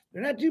eyes.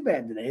 They're not too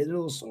bad today. They're a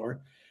little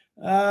sore.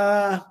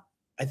 I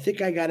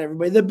think I got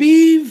everybody. The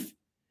Beeve.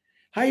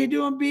 How you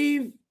doing,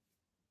 Beeve?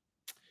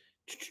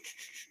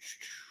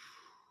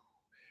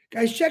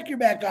 Guys, check your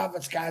back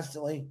office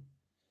constantly.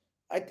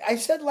 I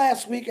said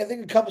last week, I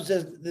think a couple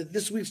says that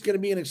this week's going to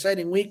be an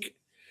exciting week.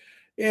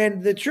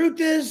 And the truth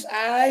is,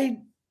 I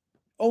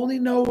only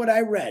know what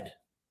I read.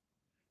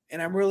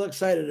 And I'm real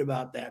excited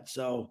about that.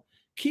 So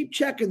keep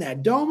checking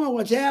that. Doma,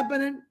 what's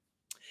happening?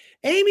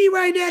 Amy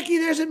Rydecki,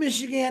 there's a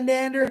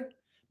Michigander.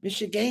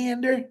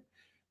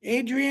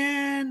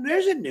 Adrian,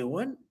 there's a new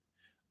one.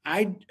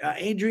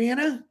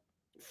 Adriana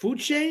Food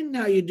Chain,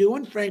 how you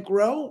doing? Frank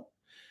Rowe.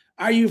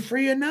 Are you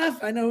free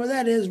enough? I know where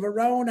that is.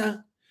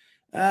 Verona.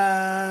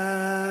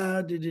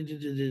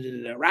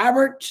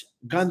 Robert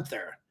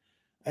Gunther.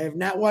 I have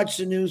not watched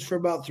the news for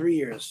about 3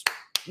 years.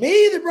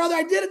 Me either, brother.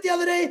 I did it the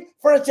other day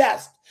for a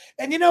test.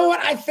 And you know what?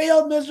 I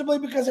failed miserably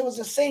because it was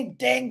the same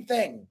dang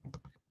thing.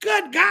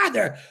 Good God,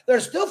 they're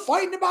still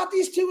fighting about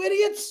these two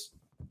idiots?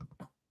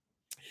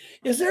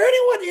 Is there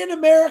anyone in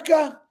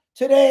America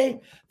today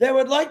that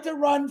would like to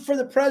run for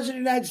the president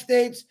of the United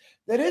States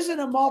that isn't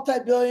a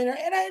multi-billionaire?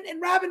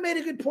 And Robin made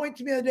a good point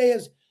to me the other day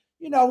is,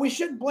 you know, we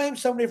shouldn't blame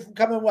somebody for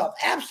coming wealth.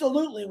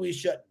 Absolutely we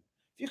shouldn't.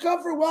 If you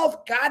come for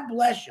wealth, God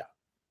bless you.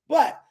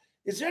 But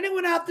is there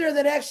anyone out there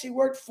that actually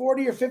worked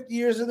 40 or 50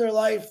 years of their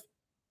life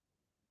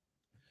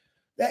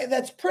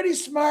that's pretty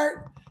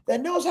smart,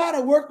 that knows how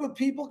to work with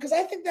people? Because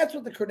I think that's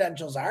what the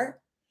credentials are.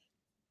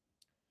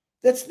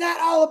 That's not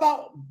all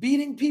about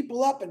beating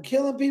people up and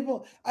killing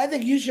people. I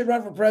think you should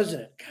run for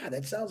president. God,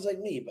 that sounds like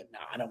me, but no,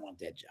 I don't want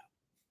that job.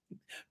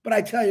 But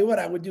I tell you what,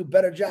 I would do a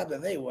better job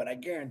than they would. I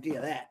guarantee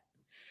you that.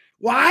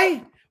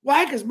 Why?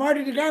 Why? Because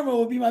Marty DeGarmo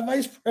would be my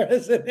vice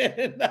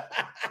president.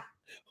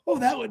 Oh,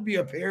 that would be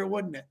a pair,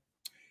 wouldn't it?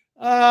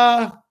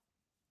 That's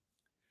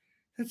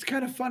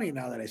kind of funny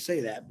now that I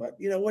say that, but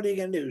you know, what are you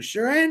going to do?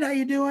 Sharon, how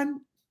you doing?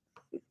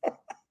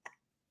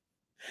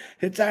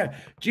 It's our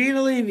Gene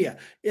Olivia.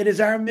 It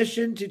is our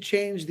mission to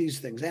change these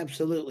things.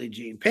 Absolutely,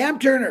 Gene. Pam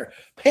Turner.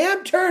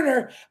 Pam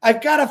Turner,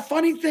 I've got a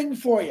funny thing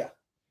for you.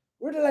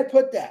 Where did I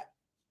put that?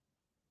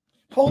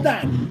 Hold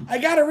on. I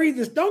got to read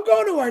this. Don't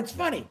go nowhere. It's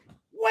funny.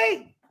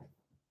 Wait.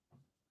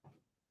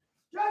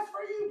 Just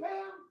for you,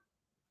 Pam.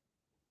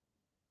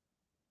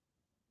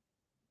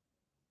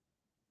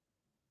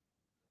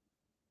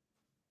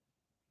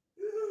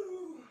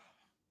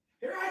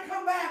 Here I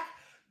come back.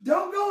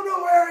 Don't go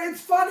nowhere.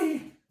 It's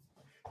funny.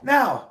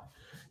 Now,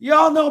 you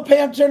all know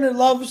Pam Turner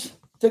loves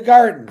to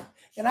garden.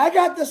 And I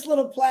got this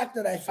little plaque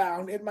that I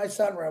found in my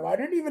sunroom. I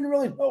didn't even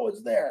really know it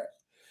was there.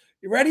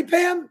 You ready,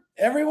 Pam?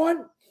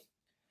 Everyone?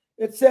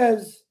 It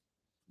says,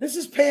 this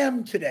is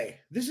Pam today.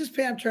 This is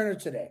Pam Turner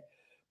today.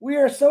 We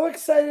are so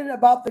excited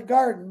about the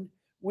garden,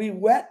 we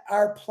wet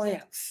our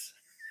plants.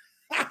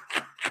 I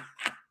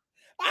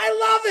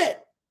love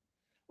it.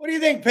 What do you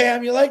think,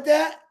 Pam? You like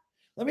that?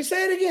 Let me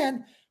say it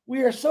again.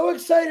 We are so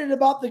excited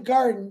about the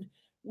garden,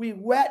 we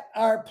wet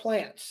our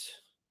plants.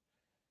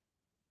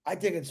 I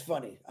think it's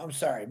funny. I'm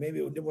sorry. Maybe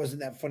it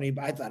wasn't that funny,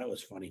 but I thought it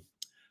was funny.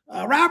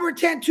 Robert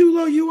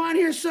Tantulo, you on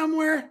here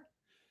somewhere?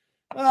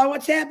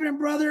 What's happening,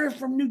 brother?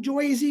 From New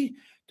Jersey.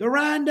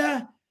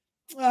 Doronda,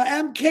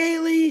 M.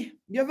 Kaylee,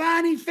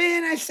 Giovanni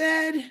Finn, I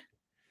said.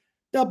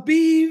 The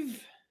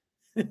Beeve.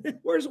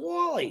 Where's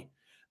Wally?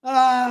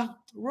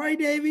 Roy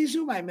Davies,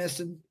 who am I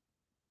missing?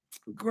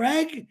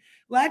 Greg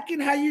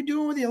Latkin, how you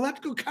doing with the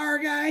electrical car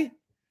guy?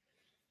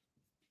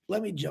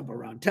 Let me jump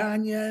around.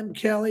 Tanya, M.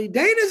 Kelly,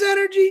 Dana's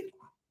energy.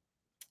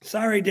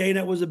 Sorry,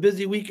 Dana, it was a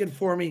busy weekend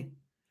for me.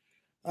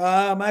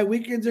 My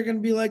weekends are going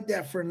to be like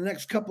that for the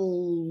next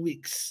couple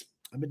weeks.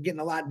 I've been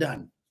getting a lot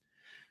done.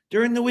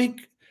 During the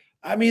week,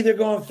 I'm either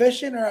going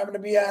fishing or I'm going to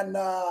be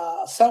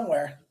on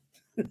somewhere.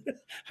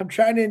 I'm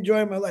trying to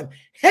enjoy my life.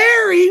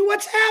 Harry,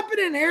 what's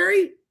happening,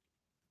 Harry?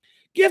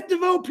 Gift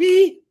of OP.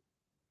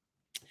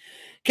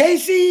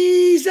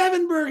 Casey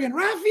Sevenbergen.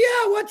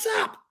 Raphael, what's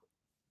up?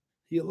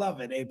 You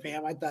love it, eh,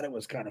 Pam? I thought it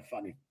was kind of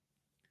funny.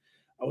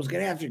 I was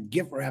going to have to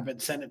gift wrap it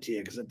and send it to you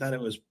because I thought it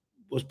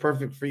was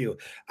perfect for you.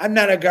 I'm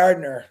not a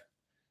gardener,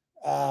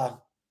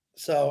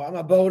 so I'm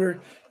a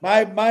boater.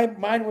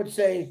 Mine would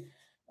say,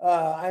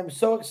 I'm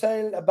so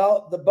excited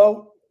about the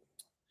boat.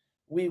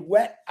 We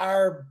wet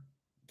our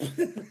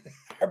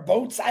our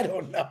boats. I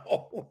don't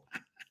know.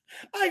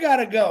 I got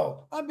to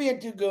go. I'm being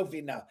too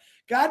goofy now.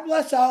 God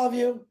bless all of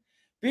you.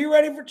 Be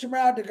ready for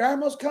tomorrow.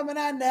 DeGarmo's coming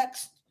on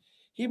next.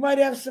 He might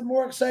have some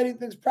more exciting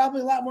things,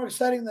 probably a lot more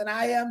exciting than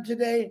I am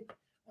today.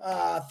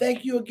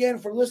 Thank you again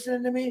for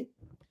listening to me.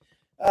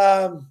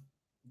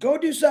 Go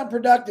do something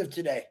productive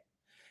today.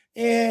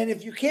 And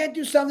if you can't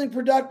do something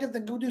productive,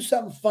 then go do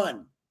something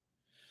fun.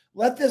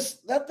 Let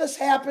this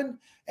happen.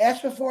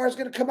 Ash Before is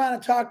going to come on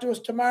and talk to us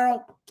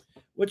tomorrow,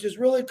 which is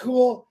really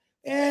cool.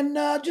 And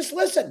just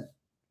listen.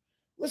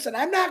 Listen,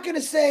 I'm not going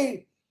to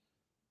say,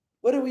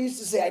 what do we used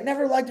to say? I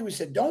never liked it. We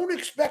said, don't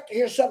expect to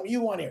hear something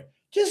you want to hear.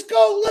 Just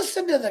go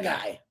listen to the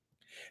guy.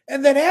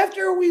 And then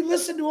after we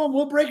listen to him,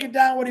 we'll break it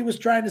down what he was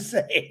trying to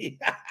say.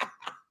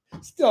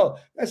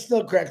 That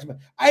still cracks me.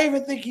 I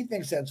even think he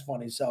thinks that's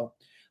funny. So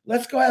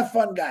let's go have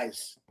fun,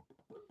 guys.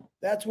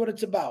 That's what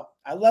it's about.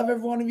 I love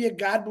every one of you.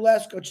 God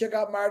bless. Go check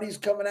out Marty's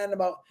coming on in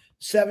about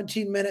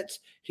 17 minutes.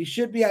 He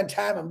should be on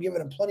time. I'm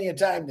giving him plenty of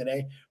time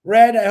today.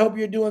 Red, I hope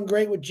you're doing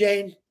great with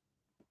Jane.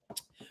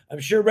 I'm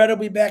sure Red will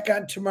be back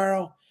on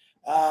tomorrow.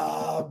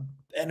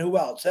 And who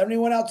else?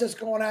 Anyone else that's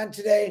going on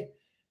today?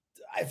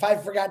 If I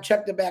forgot,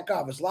 check the back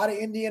office. A lot of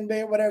Indian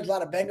webinars, a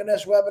lot of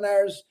Bangladesh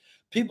webinars.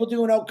 People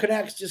doing Oak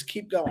Connects. Just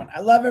keep going. I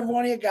love every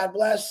one of you. God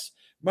bless.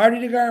 Marty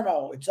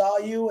DeGarmo, it's all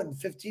you in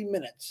 15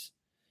 minutes.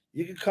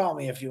 You can call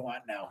me if you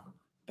want now.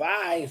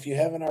 Bye if you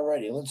haven't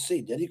already. Let's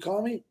see. Did he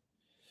call me?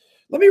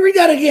 Let me read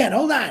that again.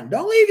 Hold on.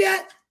 Don't leave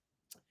yet.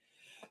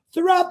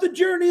 Throughout the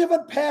journey of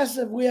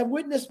Onpassive, we have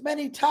witnessed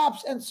many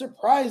tops and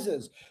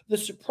surprises. The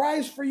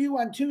surprise for you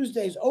on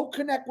Tuesday's Oak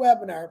Connect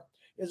webinar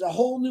is a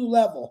whole new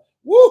level.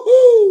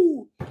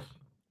 Woohoo!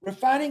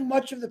 Refining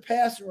much of the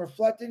past and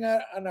reflecting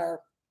on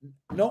our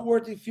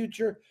noteworthy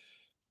future.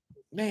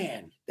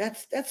 Man,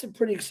 that's some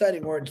pretty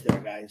exciting words there,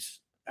 guys.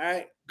 All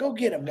right, go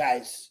get them,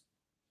 guys.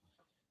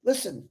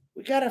 Listen,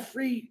 we got a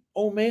free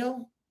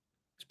mail.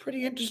 It's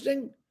pretty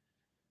interesting.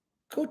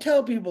 Go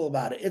tell people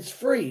about it. It's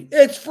free.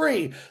 It's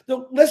free.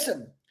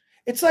 Listen,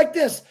 it's like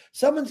this.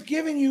 Someone's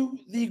giving you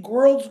the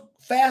world's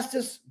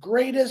fastest,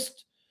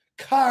 greatest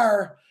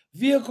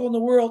vehicle in the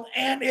world,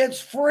 and it's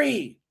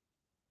free.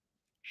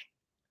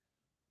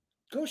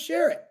 Go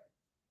share it.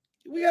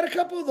 We got a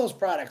couple of those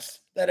products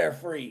that are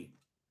free.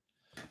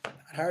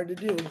 Not hard to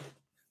do.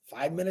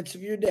 5 minutes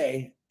of your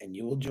day, and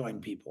you will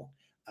join people.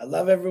 I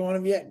love every one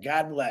of you.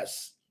 God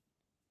bless.